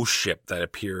ghost ship that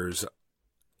appears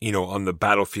on the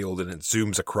battlefield, and it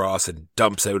zooms across and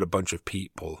dumps out a bunch of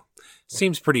people.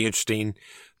 Seems pretty interesting.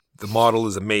 The model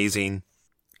is amazing.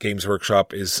 Games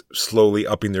Workshop is slowly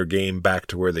upping their game back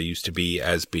to where they used to be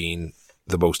as being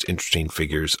the most interesting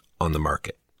figures on the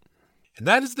market. And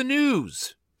that is the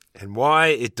news, and why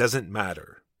it doesn't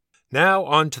matter. Now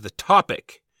on to the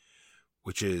topic,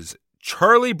 which is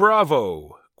Charlie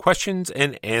Bravo, questions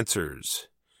and answers.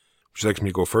 Would you like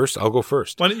me to go first? I'll go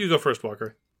first. Why don't you go first,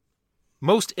 Walker?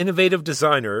 Most innovative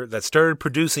designer that started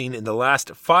producing in the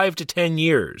last 5 to 10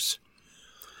 years.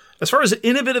 As far as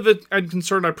innovative I'm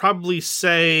concerned, I'd probably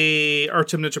say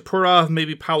Artem Nichapurov,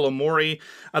 maybe Paolo Mori.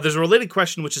 There's a related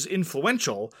question which is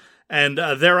influential, and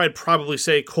there I'd probably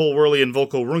say Cole Worley and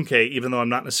Volko Runke, even though I'm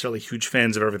not necessarily huge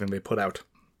fans of everything they put out.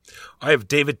 I have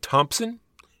David Thompson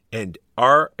and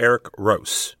R. Eric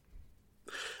Rose.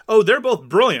 Oh, they're both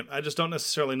brilliant. I just don't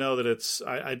necessarily know that it's...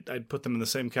 I'd put them in the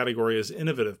same category as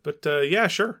innovative. But yeah,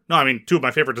 sure. No, I mean, 2 of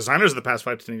my favorite designers of the past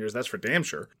 5 to 10 years. That's for damn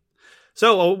sure.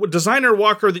 So, a designer,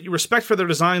 Walker, that you respect for their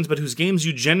designs, but whose games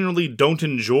you genuinely don't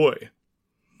enjoy.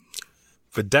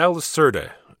 Vidal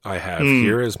Lacerda, I have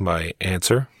here as my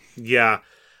answer. Yeah.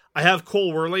 I have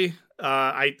Cole Worley.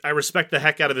 I respect the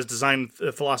heck out of his design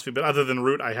philosophy, but other than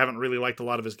Root, I haven't really liked a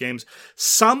lot of his games.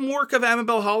 Some work of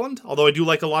Amabel Holland, although I do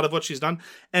like a lot of what she's done.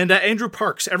 And Andrew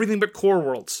Parks, everything but Core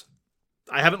Worlds.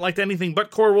 I haven't liked anything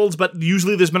but Core Worlds, but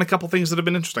usually there's been a couple things that have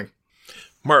been interesting.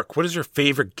 Mark, what is your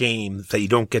favorite game that you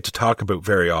don't get to talk about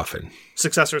very often?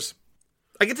 Successors.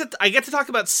 I get to talk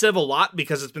about Civ a lot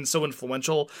because it's been so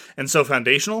influential and so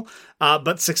foundational,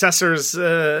 but Successors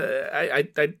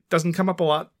I doesn't come up a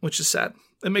lot, which is sad.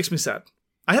 It makes me sad.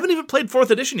 I haven't even played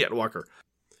 4th edition yet, Walker.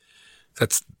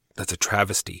 That's a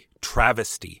travesty.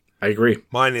 Travesty. I agree.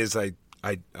 Mine is I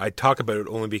talk about it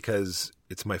only because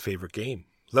it's my favorite game.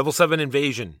 Level 7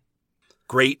 Invasion.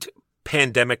 Great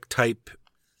pandemic type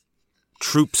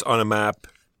troops on a map,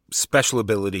 special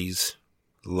abilities.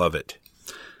 Love it.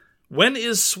 When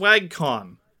is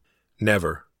SwagCon?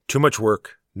 Never. Too much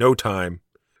work. No time.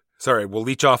 Sorry, we'll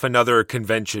leech off another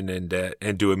convention and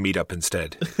do a meetup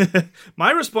instead. My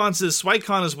response is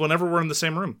SWITECon is whenever we're in the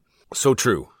same room. So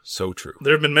true. So true.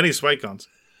 There have been many SWITECons.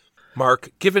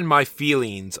 Mark, given my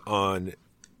feelings on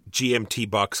GMT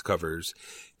box covers,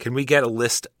 can we get a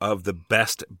list of the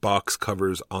best box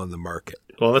covers on the market?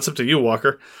 Well, that's up to you,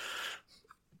 Walker.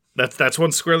 That's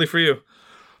one squarely for you.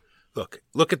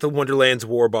 Look at the Wonderlands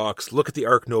War box. Look at the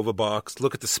Ark Nova box.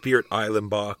 Look at the Spirit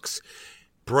Island box.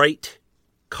 Bright,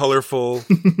 colorful,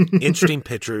 interesting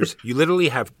pictures. You literally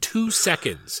have 2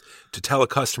 seconds to tell a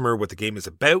customer what the game is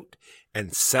about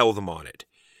and sell them on it.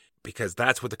 Because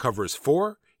that's what the cover is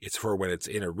for. It's for when it's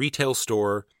in a retail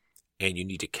store and you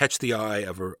need to catch the eye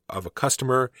of a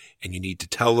customer, and you need to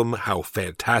tell them how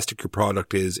fantastic your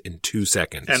product is in 2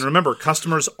 seconds. And remember,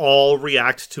 customers all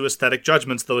react to aesthetic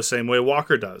judgments the same way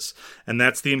Walker does. And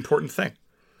that's the important thing.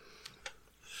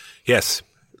 Yes.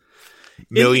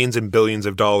 Millions and billions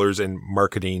of dollars in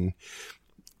marketing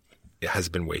has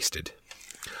been wasted.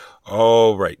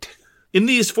 All right. In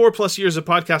these 4+ years of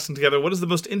podcasting together, what is the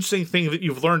most interesting thing that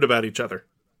you've learned about each other?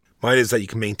 Mine is that you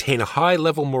can maintain a high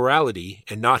level morality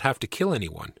and not have to kill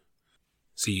anyone.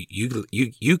 See,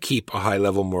 you keep a high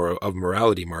level of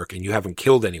morality, Mark, and you haven't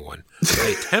killed anyone.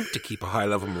 I attempt to keep a high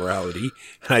level morality,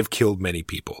 and I've killed many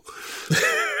people.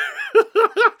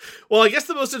 Well, I guess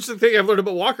the most interesting thing I've learned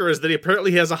about Walker is that he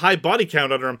apparently has a high body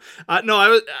count under him.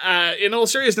 In all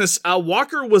seriousness,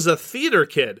 Walker was a theater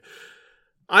kid.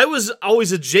 I was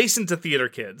always adjacent to theater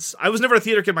kids. I was never a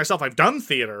theater kid myself. I've done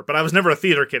theater, but I was never a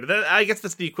theater kid. I guess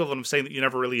that's the equivalent of saying that you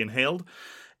never really inhaled.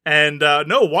 And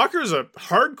no, Walker's a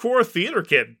hardcore theater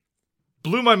kid.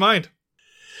 Blew my mind.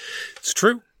 It's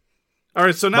true. All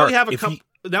right, so now Mark, we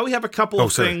have a couple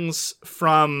of things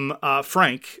from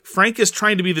Frank. Frank is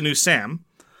trying to be the new Sam.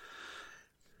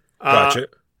 Gotcha.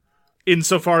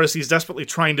 Insofar as he's desperately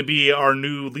trying to be our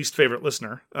new least favorite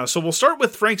listener. So we'll start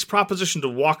with Frank's proposition to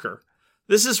Walker.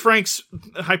 This is Frank's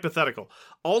hypothetical.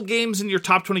 All games in your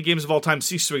top 20 games of all time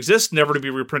cease to exist, never to be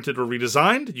reprinted or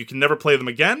redesigned. You can never play them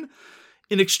again.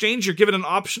 In exchange, you're given an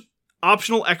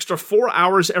optional extra 4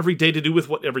 hours every day to do with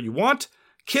whatever you want.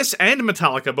 Kiss and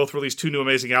Metallica both released 2 new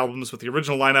amazing albums with the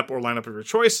original lineup or lineup of your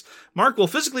choice. Mark will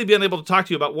physically be unable to talk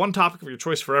to you about one topic of your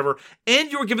choice forever,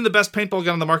 and you are given the best paintball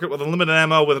gun on the market with unlimited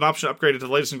ammo with an option upgraded to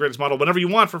the latest and greatest model whenever you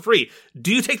want for free.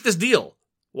 Do you take this deal?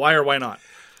 Why or why not?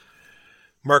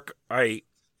 Mark, I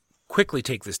quickly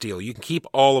take this deal. You can keep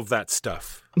all of that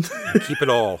stuff. You can keep it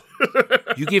all.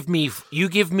 You give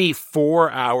me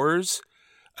 4 hours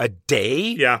a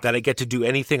day that I get to do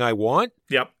anything I want.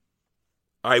 Yep.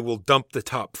 I will dump the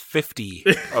top 50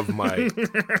 of my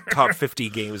top 50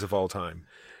 games of all time.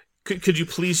 Could you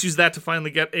please use that to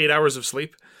finally get 8 hours of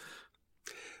sleep?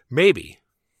 Maybe.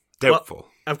 Doubtful. Well,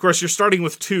 of course, you're starting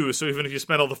with 2, so even if you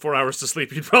spent all the 4 hours to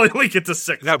sleep, you'd probably only get to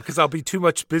 6. No, because I'll be too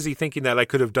much busy thinking that I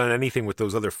could have done anything with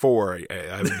those other 4.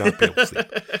 I would not be able to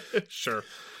sleep. Sure.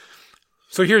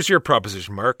 So here's your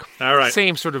proposition, Mark. All right.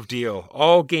 Same sort of deal.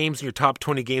 All games in your top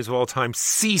 20 games of all time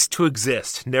cease to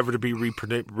exist, never to be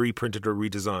reprinted or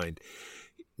redesigned.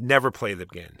 Never play them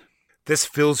again. This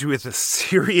fills you with a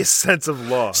serious sense of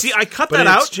loss. See, I cut that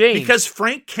out because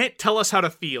Frank can't tell us how to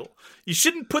feel. You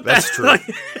shouldn't put that. That's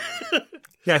true.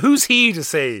 Yeah, who's he to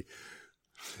say?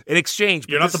 In exchange,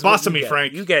 you're not the boss of me,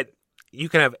 Frank. You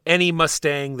can have any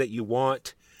Mustang that you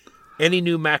want. Any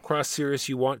new Macross series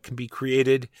you want can be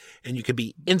created, and you can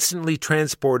be instantly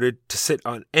transported to sit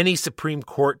on any Supreme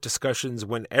Court discussions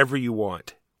whenever you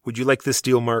want. Would you like this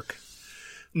deal, Mark?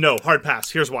 No, hard pass.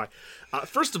 Here's why.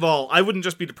 First of all, I wouldn't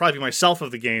just be depriving myself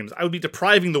of the games. I would be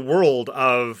depriving the world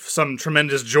of some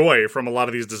tremendous joy from a lot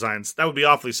of these designs. That would be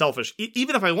awfully selfish,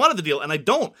 even if I wanted the deal, and I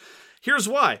don't. Here's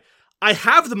why. I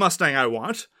have the Mustang I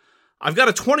want. I've got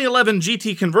a 2011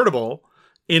 GT convertible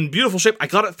in beautiful shape. I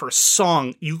got it for a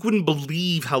song. You wouldn't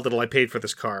believe how little I paid for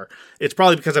this car. It's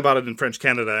probably because I bought it in French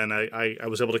Canada, and I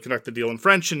was able to conduct the deal in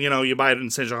French, and you buy it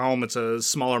in Saint-Jérôme. It's a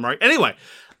smaller market. Anyway,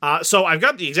 so I've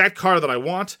got the exact car that I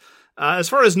want. As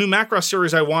far as new Macross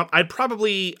series I want,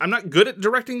 I'm not good at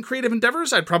directing creative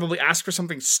endeavors. I'd probably ask for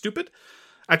something stupid.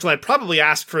 Actually, I'd probably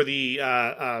ask for the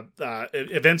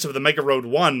events of the Mega Road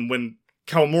 1 when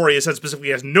Kawamori has said specifically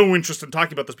he has no interest in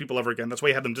talking about those people ever again. That's why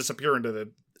he had them disappear into the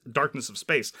darkness of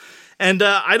space. And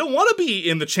I don't want to be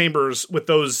in the chambers with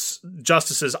those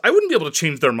justices. I wouldn't be able to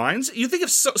change their minds. You think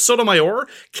if Sotomayor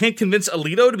can't convince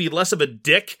Alito to be less of a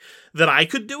dick that I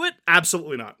could do it?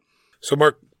 Absolutely not. So,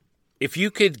 Mark, if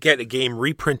you could get a game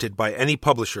reprinted by any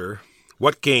publisher,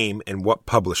 what game and what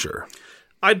publisher?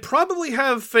 I'd probably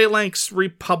have Phalanx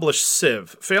republish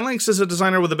Civ. Phalanx is a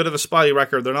designer with a bit of a spotty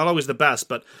record. They're not always the best,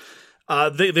 but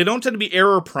They don't tend to be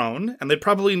error prone, and they'd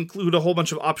probably include a whole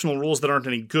bunch of optional rules that aren't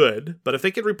any good. But if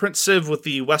they could reprint Civ with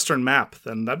the Western map,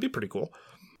 then that'd be pretty cool.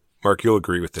 Mark, you'll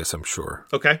agree with this, I'm sure.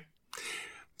 Okay.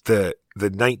 The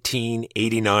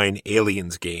 1989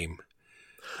 Aliens game,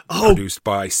 Oh, produced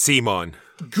by Simon.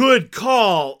 good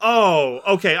call. Oh,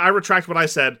 okay. I retract what I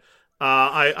said.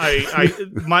 My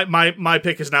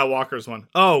pick is now Walker's one.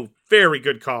 Oh, very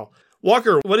good call.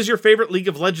 Walker, what is your favorite League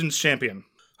of Legends champion?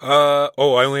 I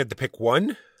only had to pick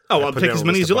one? Oh, I I'll put pick down as a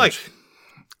many list as you of like. bunch.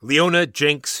 Leona,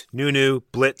 Jinx, Nunu,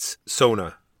 Blitz,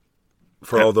 Sona.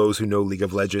 For Okay. all those who know League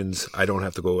of Legends, I don't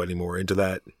have to go any more into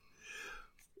that.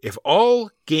 If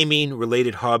all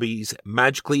gaming-related hobbies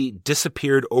magically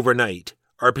disappeared overnight,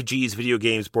 RPGs, video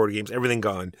games, board games, everything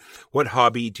gone, what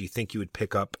hobby do you think you would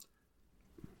pick up?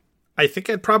 I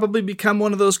think I'd probably become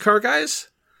one of those car guys.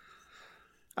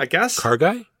 I guess. Car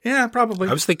guy? Yeah, probably.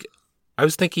 I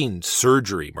was thinking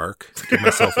surgery, Mark. Give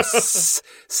myself a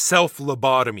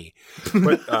self-lobotomy.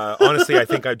 But honestly, I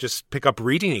think I'd just pick up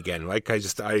reading again.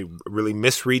 I really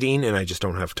miss reading, and I just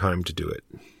don't have time to do it.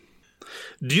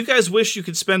 Do you guys wish you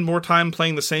could spend more time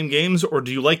playing the same games, or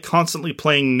do you like constantly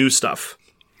playing new stuff?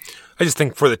 I just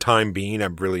think for the time being,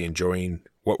 I'm really enjoying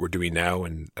what we're doing now,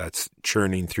 and that's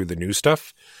churning through the new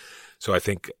stuff. So I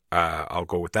think I'll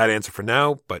go with that answer for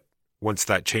now, but once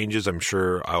that changes, I'm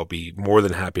sure I'll be more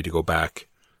than happy to go back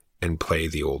and play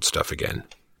the old stuff again.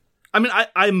 I mean,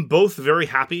 I'm both very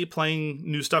happy playing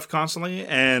new stuff constantly,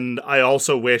 and I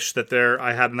also wish that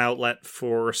I had an outlet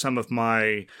for some of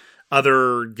my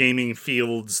other gaming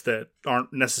fields that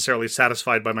aren't necessarily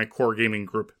satisfied by my core gaming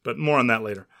group, but more on that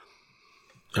later.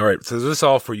 All right, so this is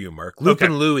all for you, Mark.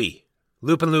 Lupin Louie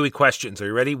questions. Are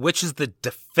you ready? Which is the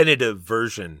definitive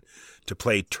version to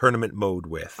play tournament mode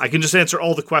with? I can just answer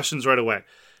all the questions right away.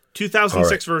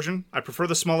 2006 version. I prefer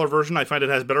the smaller version. I find it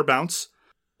has better bounce.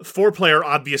 4-player,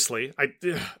 obviously.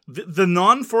 The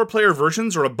non-4-player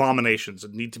versions are abominations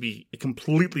and need to be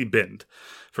completely binned.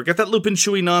 Forget that Lupin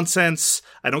Chewy nonsense.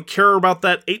 I don't care about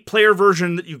that 8-player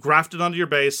version that you grafted onto your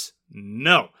base.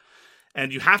 No.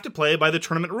 And you have to play by the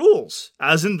tournament rules,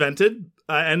 as invented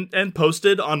and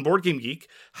posted on Board Game Geek,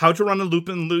 how to run a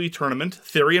Lupin Louie tournament,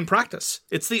 theory and practice.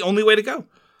 It's the only way to go.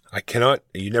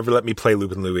 You never let me play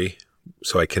Lupin Louie,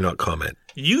 so I cannot comment.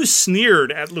 You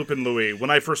sneered at Lupin Louie when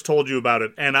I first told you about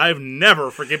it, and I've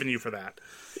never forgiven you for that.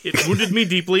 It wounded me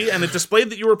deeply, and it displayed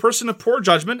that you were a person of poor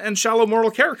judgment and shallow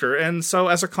moral character, and so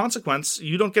as a consequence,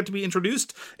 you don't get to be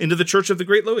introduced into the Church of the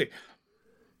Great Louie.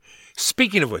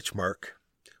 Speaking of which, Mark,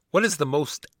 what is the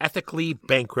most ethically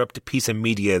bankrupt piece of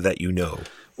media that you know?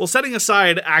 Well, setting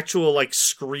aside actual,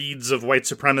 screeds of white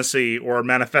supremacy or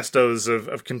manifestos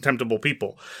of contemptible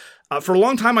people, for a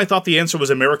long time I thought the answer was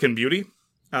American Beauty.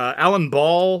 Alan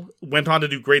Ball went on to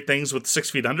do great things with 6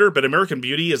 Feet Under, but American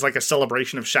Beauty is like a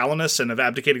celebration of shallowness and of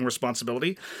abdicating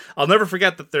responsibility. I'll never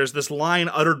forget that there's this line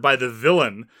uttered by the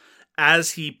villain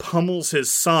as he pummels his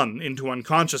son into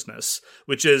unconsciousness,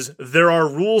 which is, there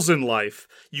are rules in life.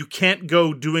 You can't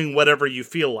go doing whatever you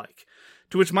feel like.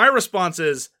 To which my response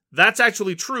is, that's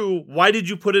actually true. Why did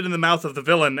you put it in the mouth of the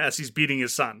villain as he's beating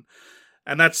his son?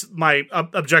 And that's my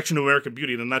objection to American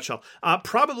Beauty in a nutshell.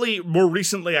 Probably more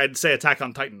recently, I'd say Attack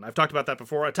on Titan. I've talked about that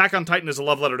before. Attack on Titan is a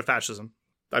love letter to fascism.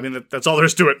 I mean, that's all there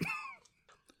is to it.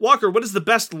 Walker, what is the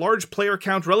best large player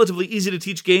count, relatively easy to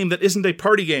teach game that isn't a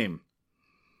party game?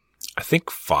 I think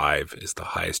 5 is the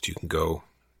highest you can go.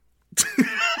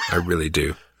 I really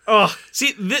do. Oh,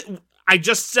 see, I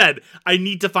just said I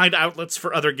need to find outlets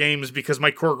for other games because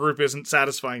my core group isn't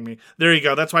satisfying me. There you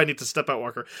go. That's why I need to step out,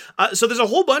 Walker. So there's a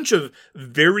whole bunch of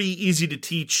very easy to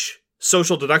teach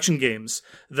social deduction games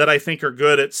that I think are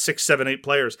good at 6, 7, 8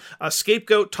 players.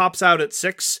 Scapegoat tops out at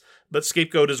 6, but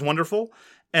Scapegoat is wonderful.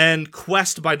 And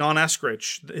Quest by Don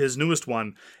Eskrich, his newest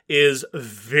one, is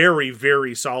very,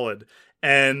 very solid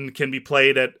and can be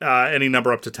played at any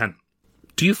number up to 10.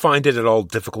 Do you find it at all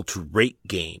difficult to rate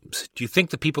games? Do you think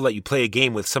the people that you play a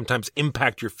game with sometimes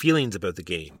impact your feelings about the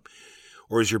game?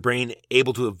 Or is your brain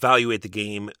able to evaluate the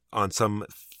game on some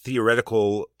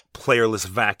theoretical playerless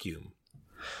vacuum?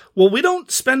 Well, we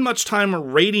don't spend much time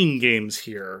rating games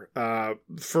here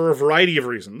for a variety of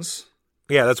reasons.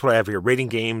 Yeah, that's what I have here. Rating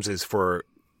games is for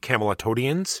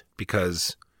Camelotodians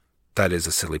because that is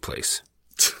a silly place.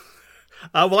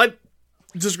 Well, I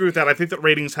disagree with that. I think that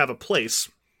ratings have a place.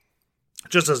 It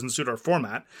just doesn't suit our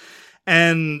format.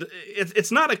 And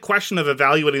it's not a question of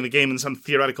evaluating the game in some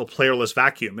theoretical playerless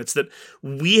vacuum. It's that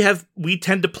we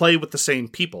tend to play with the same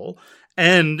people.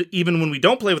 And even when we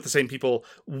don't play with the same people,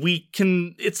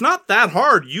 it's not that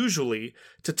hard usually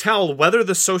to tell whether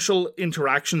the social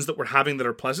interactions that we're having that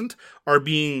are pleasant are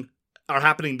being are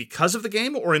happening because of the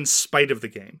game or in spite of the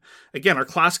game. Again, our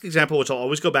classic example, which I'll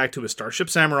always go back to, is Starship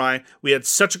Samurai. We had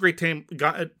such a great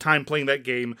time playing that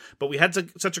game, but we had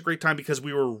such a great time because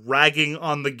we were ragging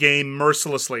on the game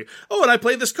mercilessly. Oh, and I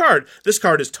played this card. This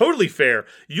card is totally fair.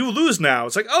 You lose now.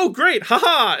 It's like, oh, great,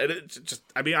 haha. And it just,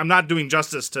 I mean, I'm not doing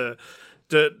justice to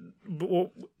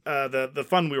the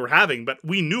fun we were having, but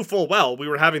we knew full well we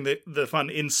were having the fun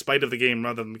in spite of the game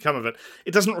rather than become of it.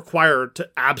 It doesn't require to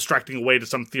abstracting away to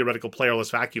some theoretical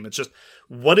playerless vacuum. It's just,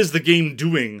 what is the game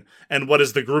doing and what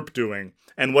is the group doing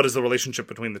and what is the relationship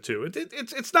between the two?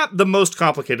 It's not the most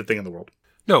complicated thing in the world.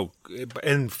 No,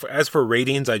 and as for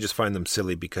ratings, I just find them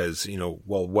silly because,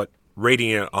 what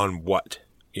rating it on what?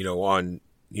 On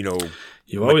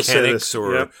You always say mechanics this,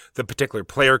 or yep. the particular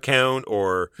player count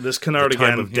or this canard the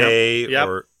time again of day Yep.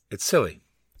 or it's silly.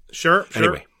 Sure.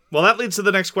 Anyway. Well, that leads to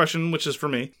the next question, which is for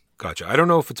me. Gotcha. I don't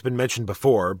know if it's been mentioned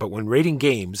before, but when rating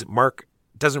games, Mark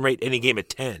doesn't rate any game at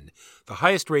 10. The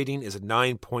highest rating is a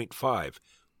 9.5.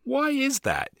 Why is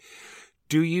that?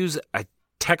 Do you use a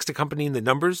text accompanying the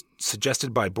numbers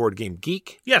suggested by Board Game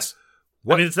Geek? Yes.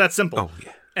 What? I mean, it's that simple. Oh,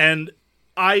 yeah. And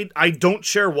I don't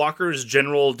share Walker's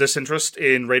general disinterest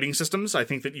in rating systems. I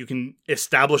think that you can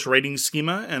establish rating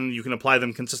schema and you can apply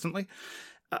them consistently.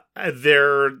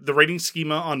 The rating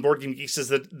schema on Board Game Geek says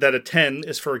that a 10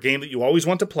 is for a game that you always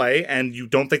want to play and you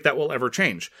don't think that will ever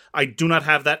change. I do not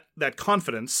have that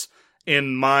confidence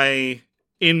in my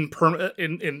the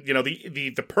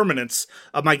permanence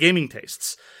of my gaming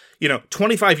tastes.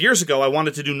 25 years ago I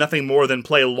wanted to do nothing more than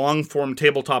play long form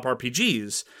tabletop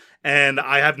RPGs. And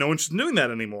I have no interest in doing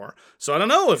that anymore. So I don't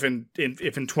know if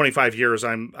in 25 years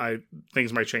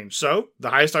things might change. So the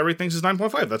highest I rate things is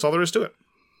 9.5. That's all there is to it.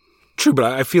 True, but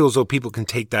I feel as though people can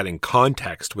take that in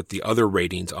context with the other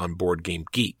ratings on Board Game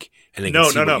Geek, and they can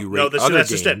see what you rate other that's games.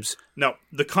 Just it. No,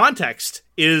 the context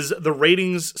is the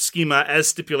ratings schema as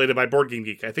stipulated by Board Game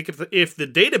Geek. I think if the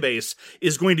database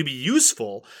is going to be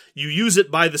useful, you use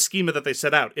it by the schema that they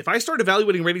set out. If I start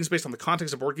evaluating ratings based on the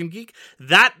context of Board Game Geek,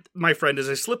 that, my friend, is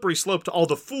a slippery slope to all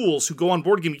the fools who go on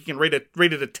Board Game Geek and rate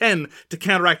it a 10 to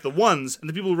counteract the ones, and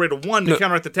the people who rate a 1 to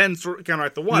counteract the 10 to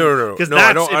counteract the 1. No. Because I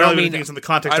that's don't evaluating mean things in the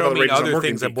context I of don't other mean ratings on other Board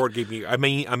things Game at Geek. Board Game Geek.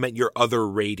 I meant your other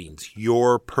ratings,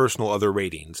 your personal other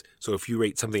ratings. So if you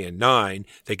rate something at 9,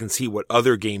 they can see what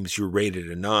other games you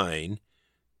rated a 9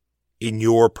 in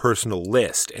your personal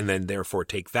list, and then therefore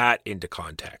take that into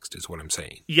context, is what I'm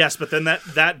saying. Yes, but then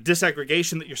that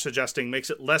disaggregation that you're suggesting makes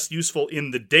it less useful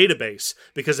in the database,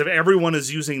 because if everyone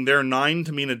is using their 9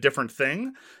 to mean a different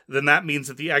thing, then that means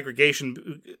that the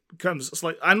aggregation comes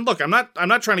like. I'm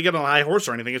not trying to get on a high horse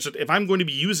or anything. It's just if I'm going to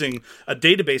be using a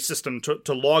database system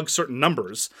to log certain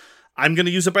numbers, I'm going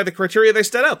to use it by the criteria they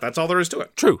set out. That's all there is to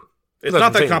it. True. It's That's not what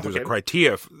I'm that saying.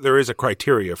 complicated. There is a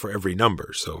criteria for every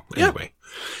number. So anyway.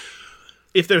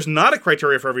 If there's not a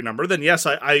criteria for every number, then yes,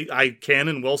 I can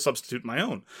and will substitute my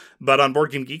own. But on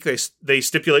Board Game Geek, they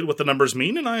stipulate what the numbers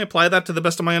mean, and I apply that to the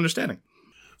best of my understanding.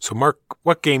 So, Mark,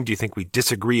 what game do you think we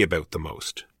disagree about the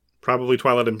most? Probably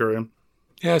Twilight Imperium.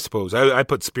 Yeah, I suppose. I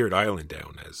put Spirit Island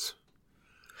down as...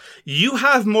 You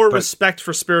have more respect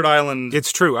for Spirit Island.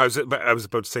 It's true. I was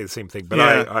about to say the same thing, but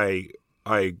Yeah.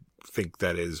 I think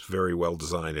that is very well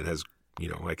designed and has...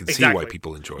 I can see Exactly. why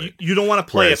people enjoy it. You don't want to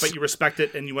play Whereas- it, but you respect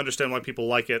it and you understand why people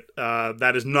like it.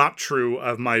 That is not true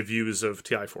of my views of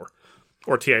TI4,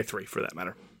 or TI3 for that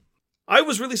matter. I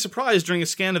was really surprised during a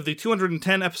scan of the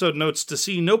 210 episode notes to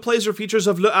see no plays or features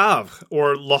of Le Havre,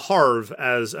 or Le Havre,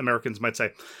 as Americans might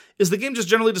say. Is the game just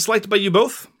generally disliked by you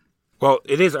both? Well,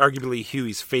 it is arguably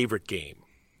Huey's favorite game.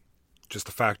 Just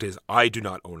the fact is, I do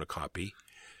not own a copy.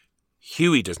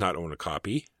 Huey does not own a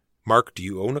copy. Mark, do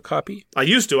you own a copy? I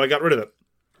used to. I got rid of it.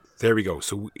 There we go.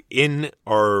 So in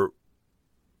our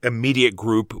immediate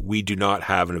group, we do not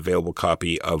have an available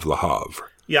copy of Le Havre.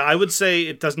 Yeah, I would say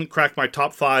it doesn't crack my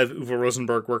top 5 Uwe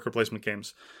Rosenberg worker placement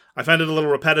games. I find it a little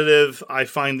repetitive. I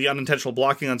find the unintentional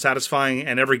blocking unsatisfying,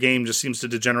 and every game just seems to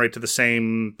degenerate to the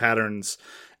same patterns.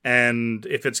 And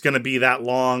if it's going to be that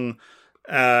long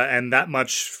and that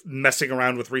much messing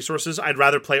around with resources, I'd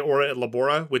rather play Ora et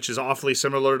Labora, which is awfully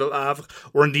similar to Havre,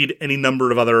 or indeed any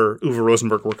number of other Uwe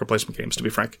Rosenberg worker placement games, to be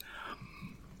frank.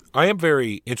 I am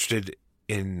very interested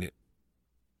in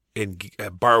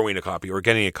borrowing a copy or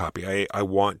getting a copy. I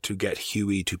want to get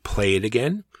Huey to play it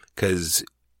again because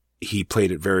he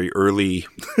played it very early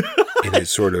in his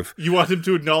sort of... You want him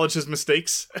to acknowledge his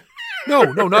mistakes? No,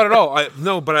 not at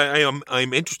all. But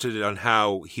I'm interested on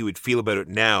how he would feel about it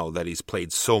now that he's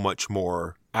played so much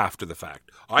more after the fact.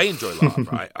 I enjoy Le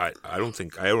Havre. I don't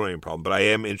have any problem, but I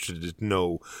am interested to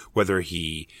know whether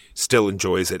he still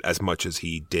enjoys it as much as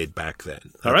he did back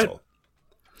then. That's all.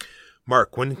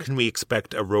 Mark, when can we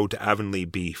expect A Road to Avonlea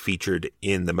be featured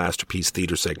in the Masterpiece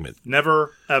Theater segment?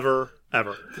 Never, ever,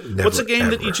 ever. Never, What's a game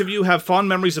that ever. each of you have fond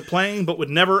memories of playing but would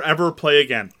never, ever play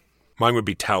again? Mine would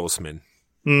be Talisman.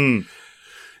 Hmm.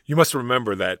 You must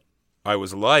remember that I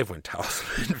was alive when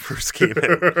Talisman first came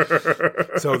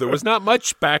out. So there was not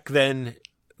much back then.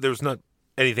 There was not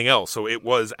anything else. So it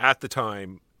was, at the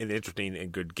time, an interesting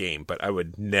and good game, but I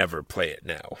would never play it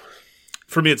now.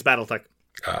 For me, it's BattleTech.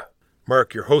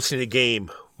 Mark, you're hosting a game.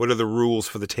 What are the rules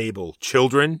for the table?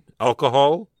 Children,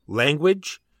 alcohol,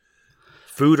 language,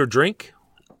 food or drink?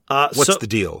 What's the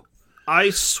deal? I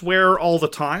swear all the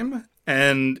time,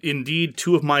 and indeed,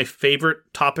 two of my favorite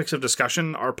topics of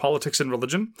discussion are politics and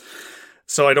religion.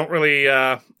 So I don't really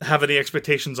have any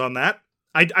expectations on that.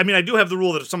 I mean, I do have the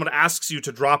rule that if someone asks you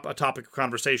to drop a topic of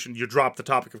conversation, you drop the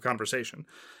topic of conversation.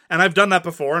 And I've done that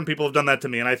before, and people have done that to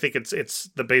me, and I think it's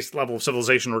the base level of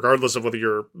civilization, regardless of whether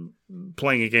you're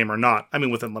playing a game or not. I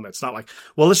mean, within limits. Not like,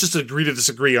 well, let's just agree to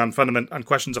disagree on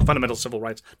questions of fundamental civil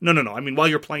rights. No. I mean, while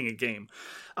you're playing a game.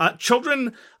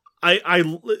 Children...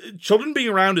 children being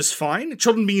around is fine.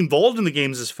 Children being involved in the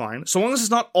games is fine, so long as it's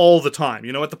not all the time.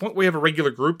 You know, at the point where you have a regular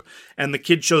group and the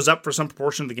kid shows up for some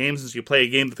proportion of the games, and so you play a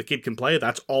game that the kid can play,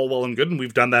 that's all well and good, and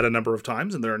we've done that a number of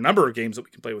times, and there are a number of games that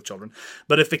we can play with children.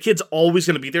 But if the kid's always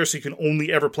going to be there, so you can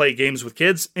only ever play games with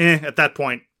kids, at that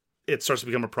point, it starts to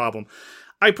become a problem.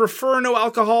 I prefer no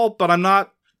alcohol, but I'm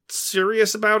not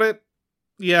serious about it.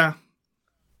 Yeah.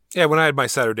 Yeah, when I had my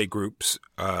Saturday groups,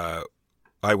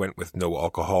 I went with no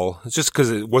alcohol. It's just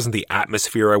because it wasn't the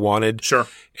atmosphere I wanted. Sure.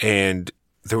 And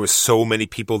there was so many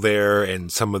people there,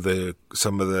 and some of the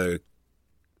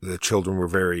children were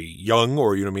very young,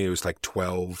 or, you know what I mean? It was like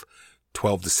 12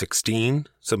 to 16.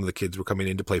 Some of the kids were coming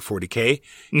in to play 40K,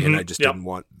 and I just didn't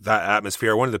want that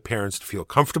atmosphere. I wanted the parents to feel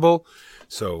comfortable.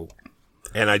 So,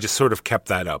 and I just sort of kept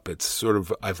that up. It's sort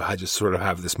of, I just sort of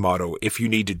have this motto: if you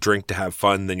need to drink to have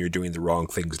fun, then you're doing the wrong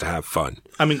things to have fun.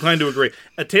 I'm inclined to agree.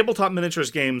 Tabletop miniatures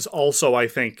games also, I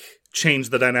think,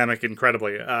 change the dynamic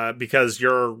incredibly because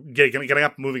you're getting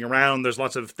up, moving around. There's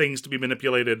lots of things to be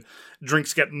manipulated.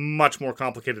 Drinks get much more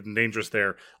complicated and dangerous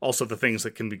there. Also, the things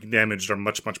that can be damaged are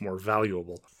much, much more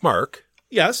valuable. Mark?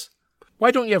 Yes? Why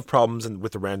don't you have problems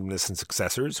with the randomness in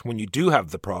Successors when you do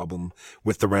have the problem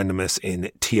with the randomness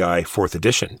in TI 4th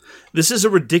edition? This is a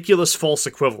ridiculous false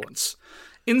equivalence.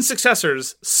 In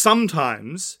Successors,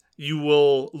 sometimes you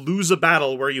will lose a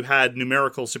battle where you had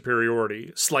numerical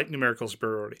superiority, slight numerical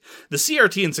superiority. The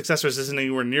CRT in Successors isn't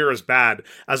anywhere near as bad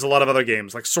as a lot of other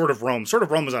games, like Sword of Rome. Sword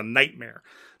of Rome is a nightmare.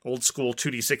 Old school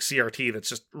 2d6 CRT that's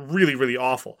just really, really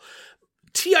awful.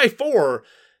 TI4...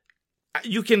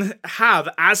 you can have,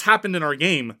 as happened in our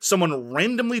game, someone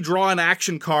randomly draw an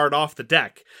action card off the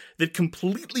deck that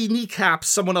completely kneecaps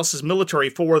someone else's military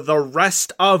for the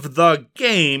rest of the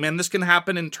game, and this can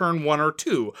happen in turn 1 or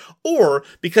 2. Or,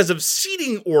 because of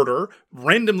seating order,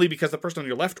 randomly because the person on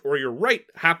your left or your right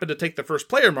happened to take the first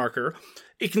player marker,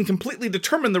 it can completely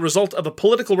determine the result of a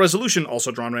political resolution, also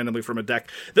drawn randomly from a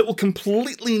deck, that will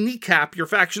completely kneecap your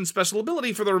faction's special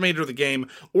ability for the remainder of the game,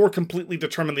 or completely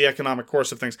determine the economic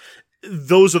course of things.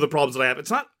 Those are the problems that I have.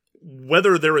 It's not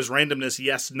whether there is randomness,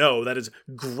 yes, no. That is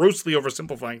grossly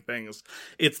oversimplifying things.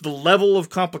 It's the level of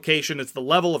complication, it's the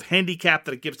level of handicap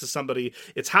that it gives to somebody,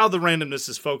 it's how the randomness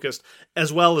is focused,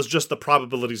 as well as just the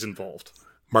probabilities involved.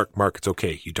 Mark, it's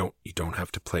okay. You don't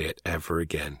have to play it ever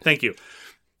again. Thank you.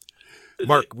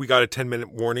 Mark, we got a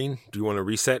 10-minute warning. Do you want to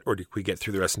reset, or do we get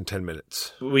through the rest in 10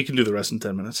 minutes? We can do the rest in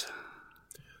 10 minutes.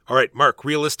 All right, Mark,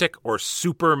 realistic or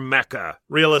super mecha?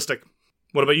 Realistic.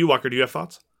 What about you, Walker? Do you have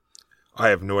thoughts? I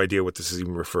have no idea what this is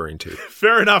even referring to.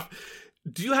 Fair enough.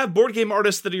 Do you have board game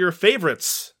artists that are your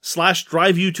favorites /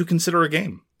 drive you to consider a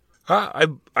game?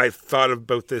 I've thought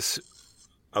about this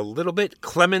a little bit.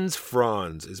 Clemens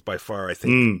Franz is by far, I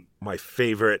think, my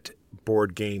favorite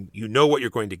board game. You know what you're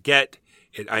going to get.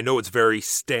 I know it's very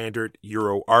standard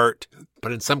Euro art,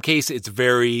 but in some cases it's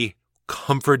very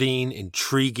comforting,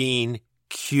 intriguing,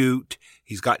 cute.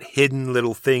 He's got hidden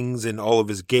little things in all of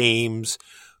his games.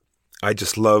 I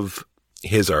just love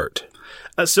his art.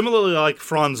 Similarly, like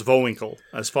Franz Vohwinkel,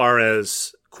 as far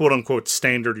as quote-unquote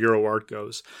standard Euro art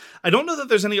goes. I don't know that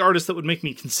there's any artist that would make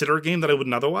me consider a game that I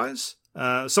wouldn't otherwise.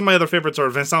 Some of my other favorites are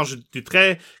Vincent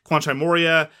Dutré, Kwanchai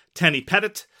Moria, Tani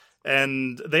Pettit,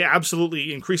 and they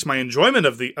absolutely increase my enjoyment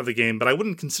of the game, but I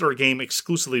wouldn't consider a game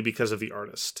exclusively because of the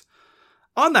artist.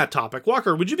 On that topic,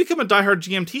 Walker, would you become a diehard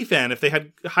GMT fan if they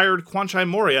had hired Kwanchai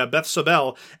Moria, Beth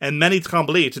Sobel, and Manny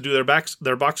Tremblay to do their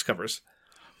box covers?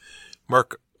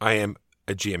 Mark, I am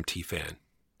a GMT fan.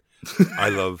 I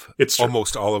love It's true.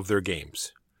 almost all of their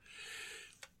games.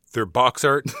 Their box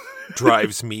art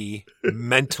drives me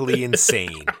mentally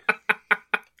insane.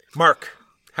 Mark,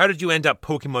 how did you end up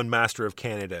Pokemon Master of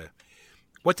Canada?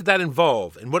 What did that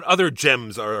involve? And what other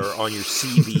gems are on your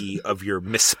CV of your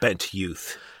misspent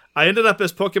youth? I ended up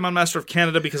as Pokemon Master of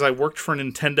Canada because I worked for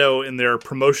Nintendo in their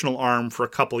promotional arm for a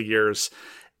couple years.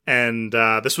 And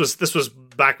this was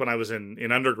back when I was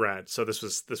in undergrad, so this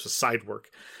was side work.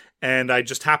 And I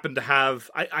just happened to have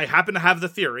I happened to have the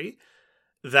theory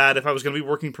that if I was going to be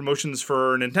working promotions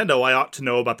for Nintendo, I ought to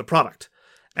know about the product.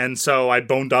 And so I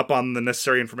boned up on the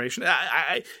necessary information.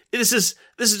 This is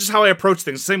just how I approach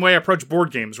things. The same way I approach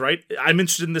board games, right? I'm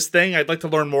interested in this thing. I'd like to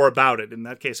learn more about it. In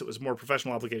that case, it was more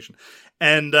professional application.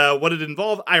 And what it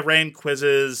involved, I ran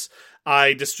quizzes.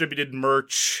 I distributed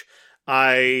merch.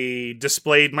 I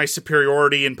displayed my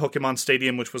superiority in Pokemon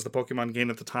Stadium, which was the Pokemon game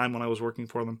at the time when I was working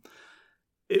for them.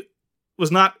 It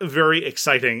was not very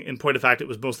exciting. In point of fact, it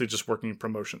was mostly just working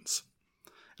promotions.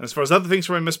 And as far as other things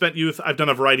for my misspent youth, I've done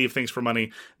a variety of things for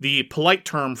money. The polite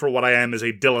term for what I am is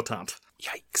a dilettante.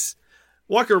 Yikes.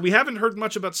 Walker, we haven't heard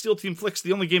much about Steel Team Flicks,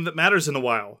 the only game that matters, in a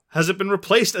while. Has it been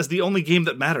replaced as the only game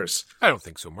that matters? I don't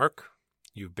think so, Mark.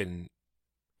 You've been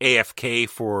AFK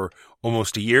for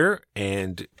almost a year,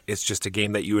 and it's just a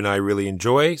game that you and I really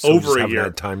enjoy. So Over we a year.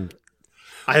 Had time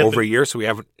over a year, so we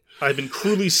haven't. I've been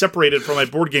cruelly separated from my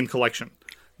board game collection.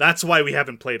 That's why we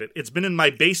haven't played it. It's been in my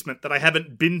basement that I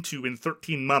haven't been to in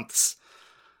 13 months.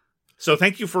 So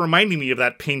thank you for reminding me of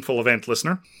that painful event,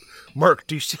 listener. Mark,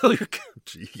 do you still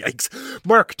yikes?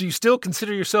 Mark, do you still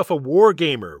consider yourself a war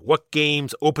gamer? What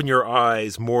games open your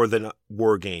eyes more than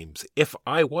war games? If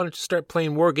I wanted to start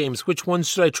playing war games, which ones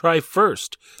should I try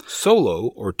first? Solo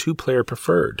or two-player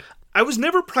preferred? I was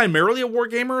never primarily a war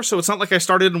gamer, so it's not like I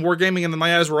started in wargaming and then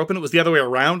my eyes were open. It was the other way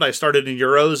around. I started in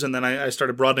Euros and then I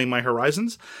started broadening my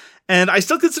horizons. And I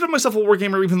still consider myself a war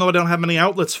gamer, even though I don't have many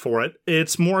outlets for it.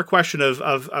 It's more a question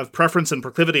of preference and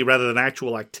proclivity rather than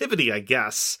actual activity, I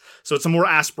guess. So it's a more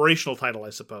aspirational title,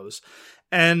 I suppose.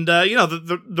 And,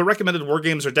 the recommended war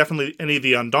games are definitely any of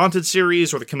the Undaunted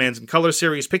series or the Commands and Color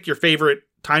series. Pick your favorite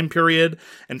time period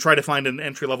and try to find an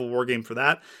entry-level war game for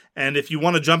that. And if you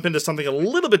want to jump into something a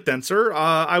little bit denser,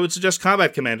 I would suggest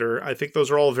Combat Commander. I think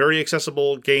those are all very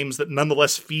accessible games that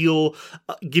nonetheless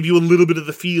give you a little bit of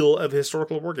the feel of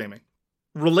historical wargaming.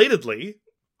 Relatedly,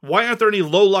 why aren't there any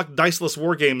low-luck, diceless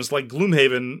war games like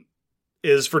Gloomhaven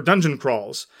is for dungeon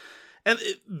crawls? And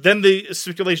then the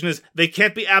speculation is they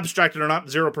can't be abstracted or not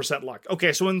 0% luck.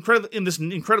 Okay, so in this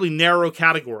incredibly narrow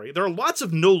category, there are lots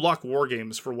of no-luck war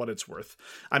games for what it's worth.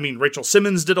 I mean, Rachel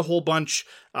Simmons did a whole bunch.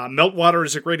 Meltwater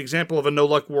is a great example of a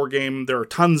no-luck war game. There are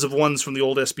tons of ones from the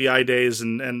old SBI days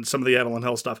and some of the Avalon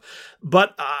Hill stuff.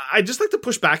 But I just like to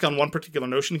push back on one particular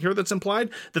notion here that's implied,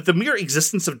 that the mere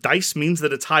existence of dice means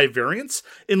that it's high variance.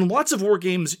 In lots of war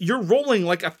games, you're rolling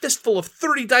like a fistful of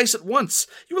 30 dice at once.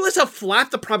 You realize how flat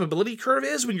the probability curve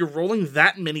is when you're rolling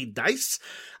that many dice?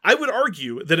 I would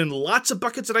argue that in lots of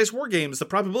buckets of dice war games, the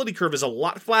probability curve is a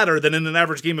lot flatter than in an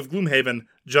average game of Gloomhaven.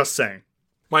 Just saying.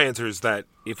 My answer is that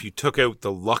if you took out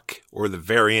the luck or the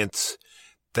variance,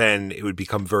 then it would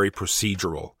become very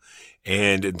procedural.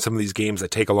 And in some of these games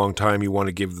that take a long time, you want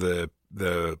to give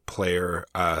the player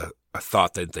a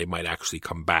thought that they might actually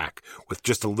come back. With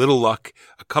just a little luck,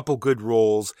 a couple good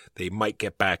rolls, they might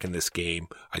get back in this game.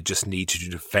 I just need to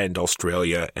defend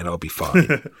Australia and I'll be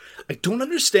fine. I don't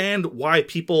understand why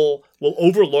people will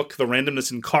overlook the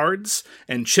randomness in cards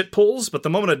and chit pulls, but the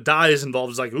moment a die is involved,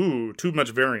 it's like, ooh, too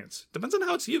much variance. Depends on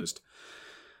how it's used.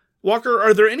 Walker,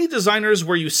 are there any designers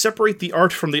where you separate the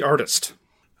art from the artist?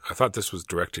 I thought this was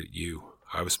directed at you.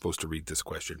 I was supposed to read this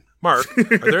question. Mark,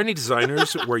 are there any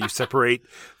designers where you separate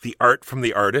the art from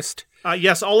the artist?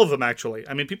 Yes, all of them, actually.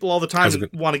 I mean, people all the time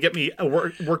want to get me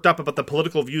worked up about the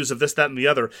political views of this, that, and the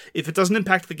other. If it doesn't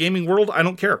impact the gaming world, I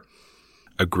don't care.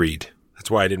 Agreed. That's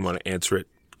why I didn't want to answer it.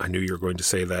 I knew you were going to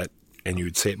say that, and you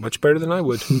would say it much better than I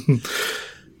would.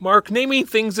 Mark, naming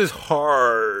things is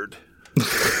hard.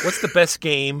 What's the best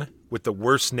game with the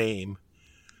worst name,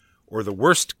 or the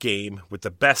worst game with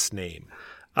the best name?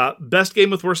 Best game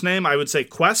with worst name, I would say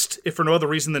Quest, if for no other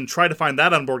reason than try to find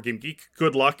that on Board Game Geek.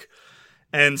 Good luck.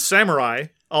 And Samurai,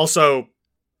 also,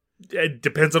 it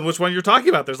depends on which one you're talking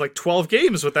about. There's like 12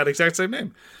 games with that exact same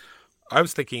name. I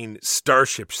was thinking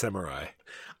Starship Samurai.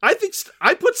 I think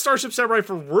I put Starship Samurai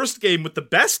for worst game with the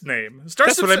best name.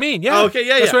 That's what I mean, yeah. Oh, okay,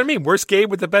 yeah, That's what I mean. Worst game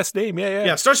with the best name, yeah.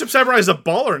 Yeah, Starship Samurai is a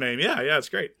baller name. Yeah, it's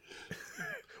great.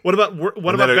 What about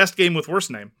best game with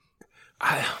worst name?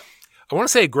 I want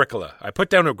to say Agricola. I put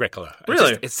down Agricola.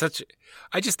 Really?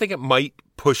 I just think it might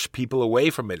push people away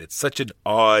from it. It's such an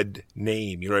odd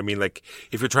name. You know what I mean? Like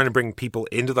if you're trying to bring people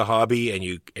into the hobby and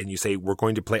you say we're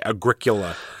going to play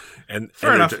Agricola, and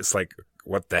Fair enough. It's like,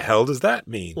 what the hell does that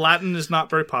mean? Latin is not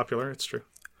very popular. It's true.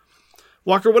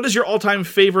 Walker, what is your all-time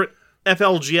favorite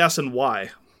FLGS and why?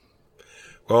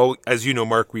 Well, as you know,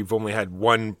 Mark, we've only had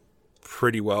one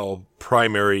pretty well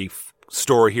primary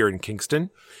store here in Kingston,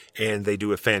 and they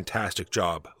do a fantastic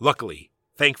job. Luckily,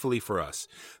 thankfully for us,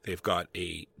 they've got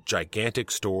a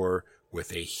gigantic store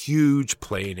with a huge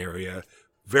playing area,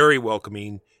 very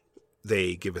welcoming.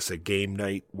 They give us a game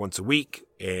night once a week,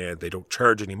 and they don't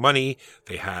charge any money.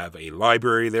 They have a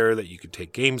library there that you can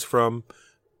take games from,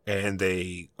 and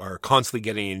they are constantly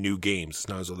getting in new games. It's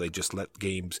not as though they just let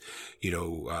games,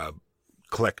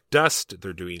 collect dust.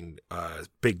 They're doing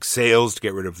big sales to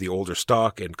get rid of the older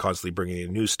stock and constantly bringing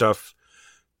in new stuff.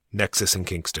 Nexus in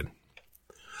Kingston.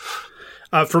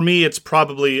 For me, it's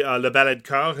probably Le Balade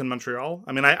Coeur in Montreal.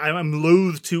 I mean, I'm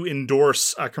loath to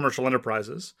endorse commercial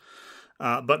enterprises,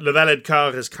 but Le Balade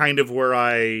Coeur is kind of where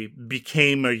I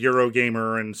became a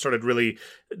Eurogamer and started really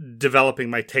developing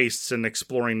my tastes and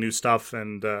exploring new stuff.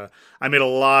 And I made a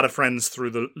lot of friends through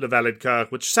the Le Balade Coeur,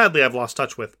 which sadly I've lost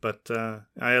touch with, but I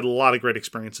had a lot of great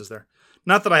experiences there.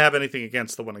 Not that I have anything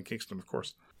against the one in Kingston, of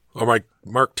course. All right,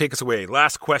 Mark, take us away.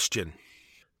 Last question.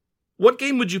 What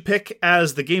game would you pick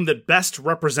as the game that best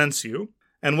represents you?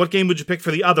 And what game would you pick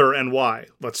for the other and why?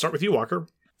 Let's start with you, Walker.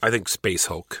 I think Space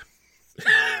Hulk.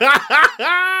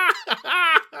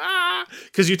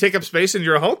 Because you take up space and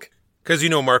you're a Hulk? Because,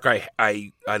 Mark,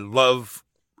 I love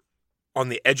on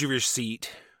the edge of your seat,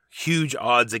 huge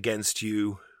odds against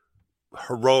you,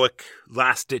 heroic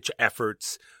last-ditch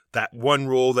efforts, that one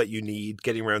roll that you need,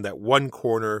 getting around that one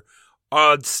corner,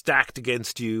 odds stacked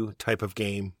against you type of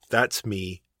game. That's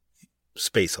me.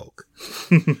 Space Hulk.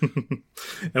 And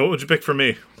what would you pick for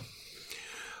me?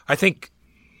 I think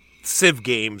Civ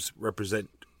games represent,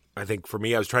 for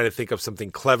me, I was trying to think of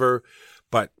something clever,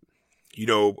 but,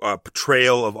 a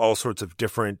portrayal of all sorts of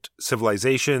different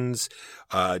civilizations,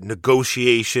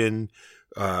 negotiation,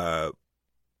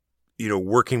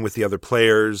 working with the other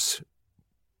players,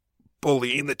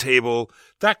 bullying the table,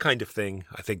 that kind of thing,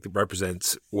 I think that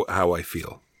represents how I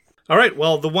feel. All right,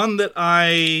 well, the one that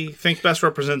I think best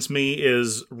represents me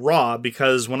is Raw,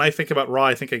 because when I think about Raw,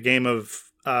 I think a game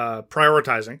of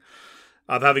prioritizing,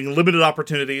 of having limited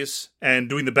opportunities and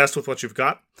doing the best with what you've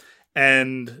got.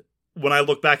 And when I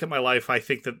look back at my life, I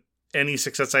think that any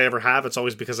success I ever have, it's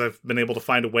always because I've been able to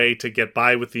find a way to get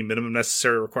by with the minimum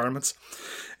necessary requirements.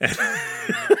 And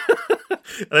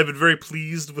I've been very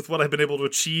pleased with what I've been able to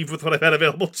achieve with what I've had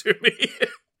available to me.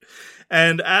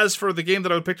 And as for the game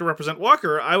that I would pick to represent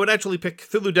Walker, I would actually pick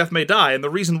Cthulhu Death May Die. And the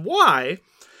reason why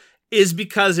is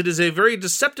because it is a very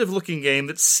deceptive-looking game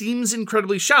that seems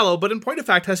incredibly shallow, but in point of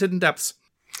fact has hidden depths.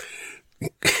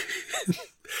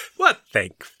 What?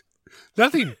 Thanks.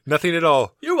 Nothing at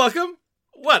all. You're welcome.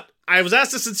 What? I was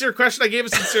asked a sincere question. I gave a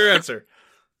sincere answer.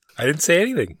 I didn't say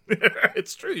anything.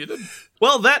 It's true, you didn't.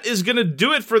 Well, that is going to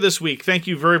do it for this week. Thank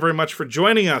you very, very much for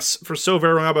joining us for So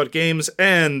Very Wrong About Games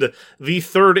and the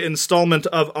third installment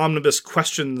of Omnibus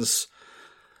Questions.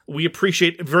 We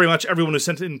appreciate very much everyone who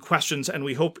sent in questions, and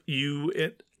we hope you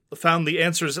found the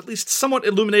answers at least somewhat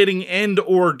illuminating and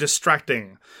or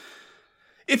distracting.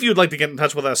 If you'd like to get in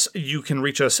touch with us, you can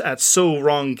reach us at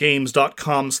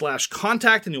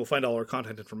sowronggames.com/contact, and you'll find all our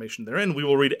content information therein. We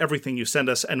will read everything you send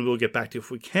us, and we will get back to you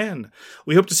if we can.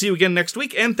 We hope to see you again next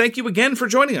week, and thank you again for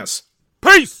joining us.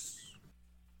 Peace!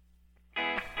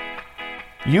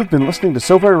 You've been listening to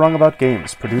So Very Wrong About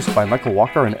Games, produced by Michael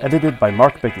Walker and edited by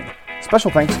Mark Bigney.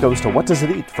 Special thanks goes to What Does It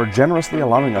Eat for generously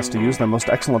allowing us to use their most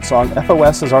excellent song,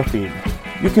 FOS, as our theme.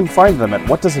 You can find them at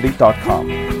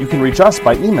whatdoesiteat.com. You can reach us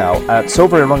by email at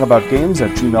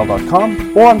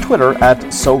soverywrongaboutgames@gmail.com or on Twitter at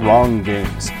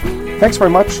SoWrongGames. Thanks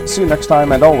very much, see you next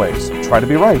time, and always, try to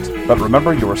be right, but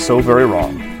remember you are so very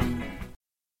wrong.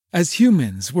 As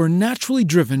humans, we're naturally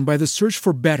driven by the search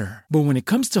for better. But when it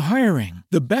comes to hiring,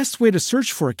 the best way to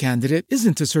search for a candidate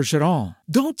isn't to search at all.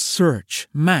 Don't search,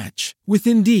 match with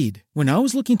Indeed. When I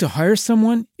was looking to hire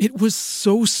someone, it was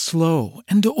so slow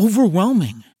and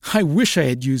overwhelming. I wish I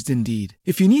had used Indeed.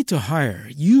 If you need to hire,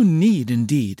 you need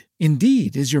Indeed.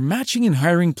 Indeed is your matching and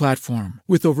hiring platform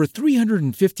with over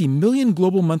 350 million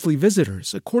global monthly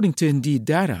visitors, according to Indeed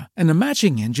data, and a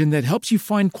matching engine that helps you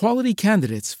find quality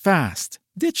candidates fast.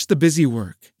 Ditch the busy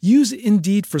work. Use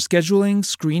Indeed for scheduling,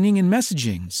 screening, and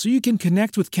messaging so you can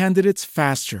connect with candidates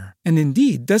faster. And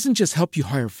Indeed doesn't just help you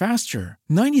hire faster.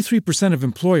 93% of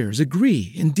employers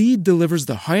agree Indeed delivers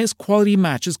the highest quality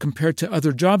matches compared to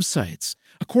other job sites,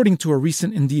 according to a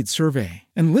recent Indeed survey.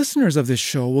 And listeners of this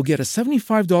show will get a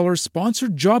 $75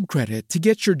 sponsored job credit to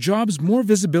get your jobs more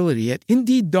visibility at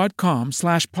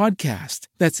Indeed.com/podcast.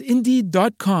 That's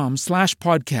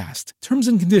Indeed.com/podcast. Terms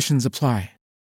and conditions apply.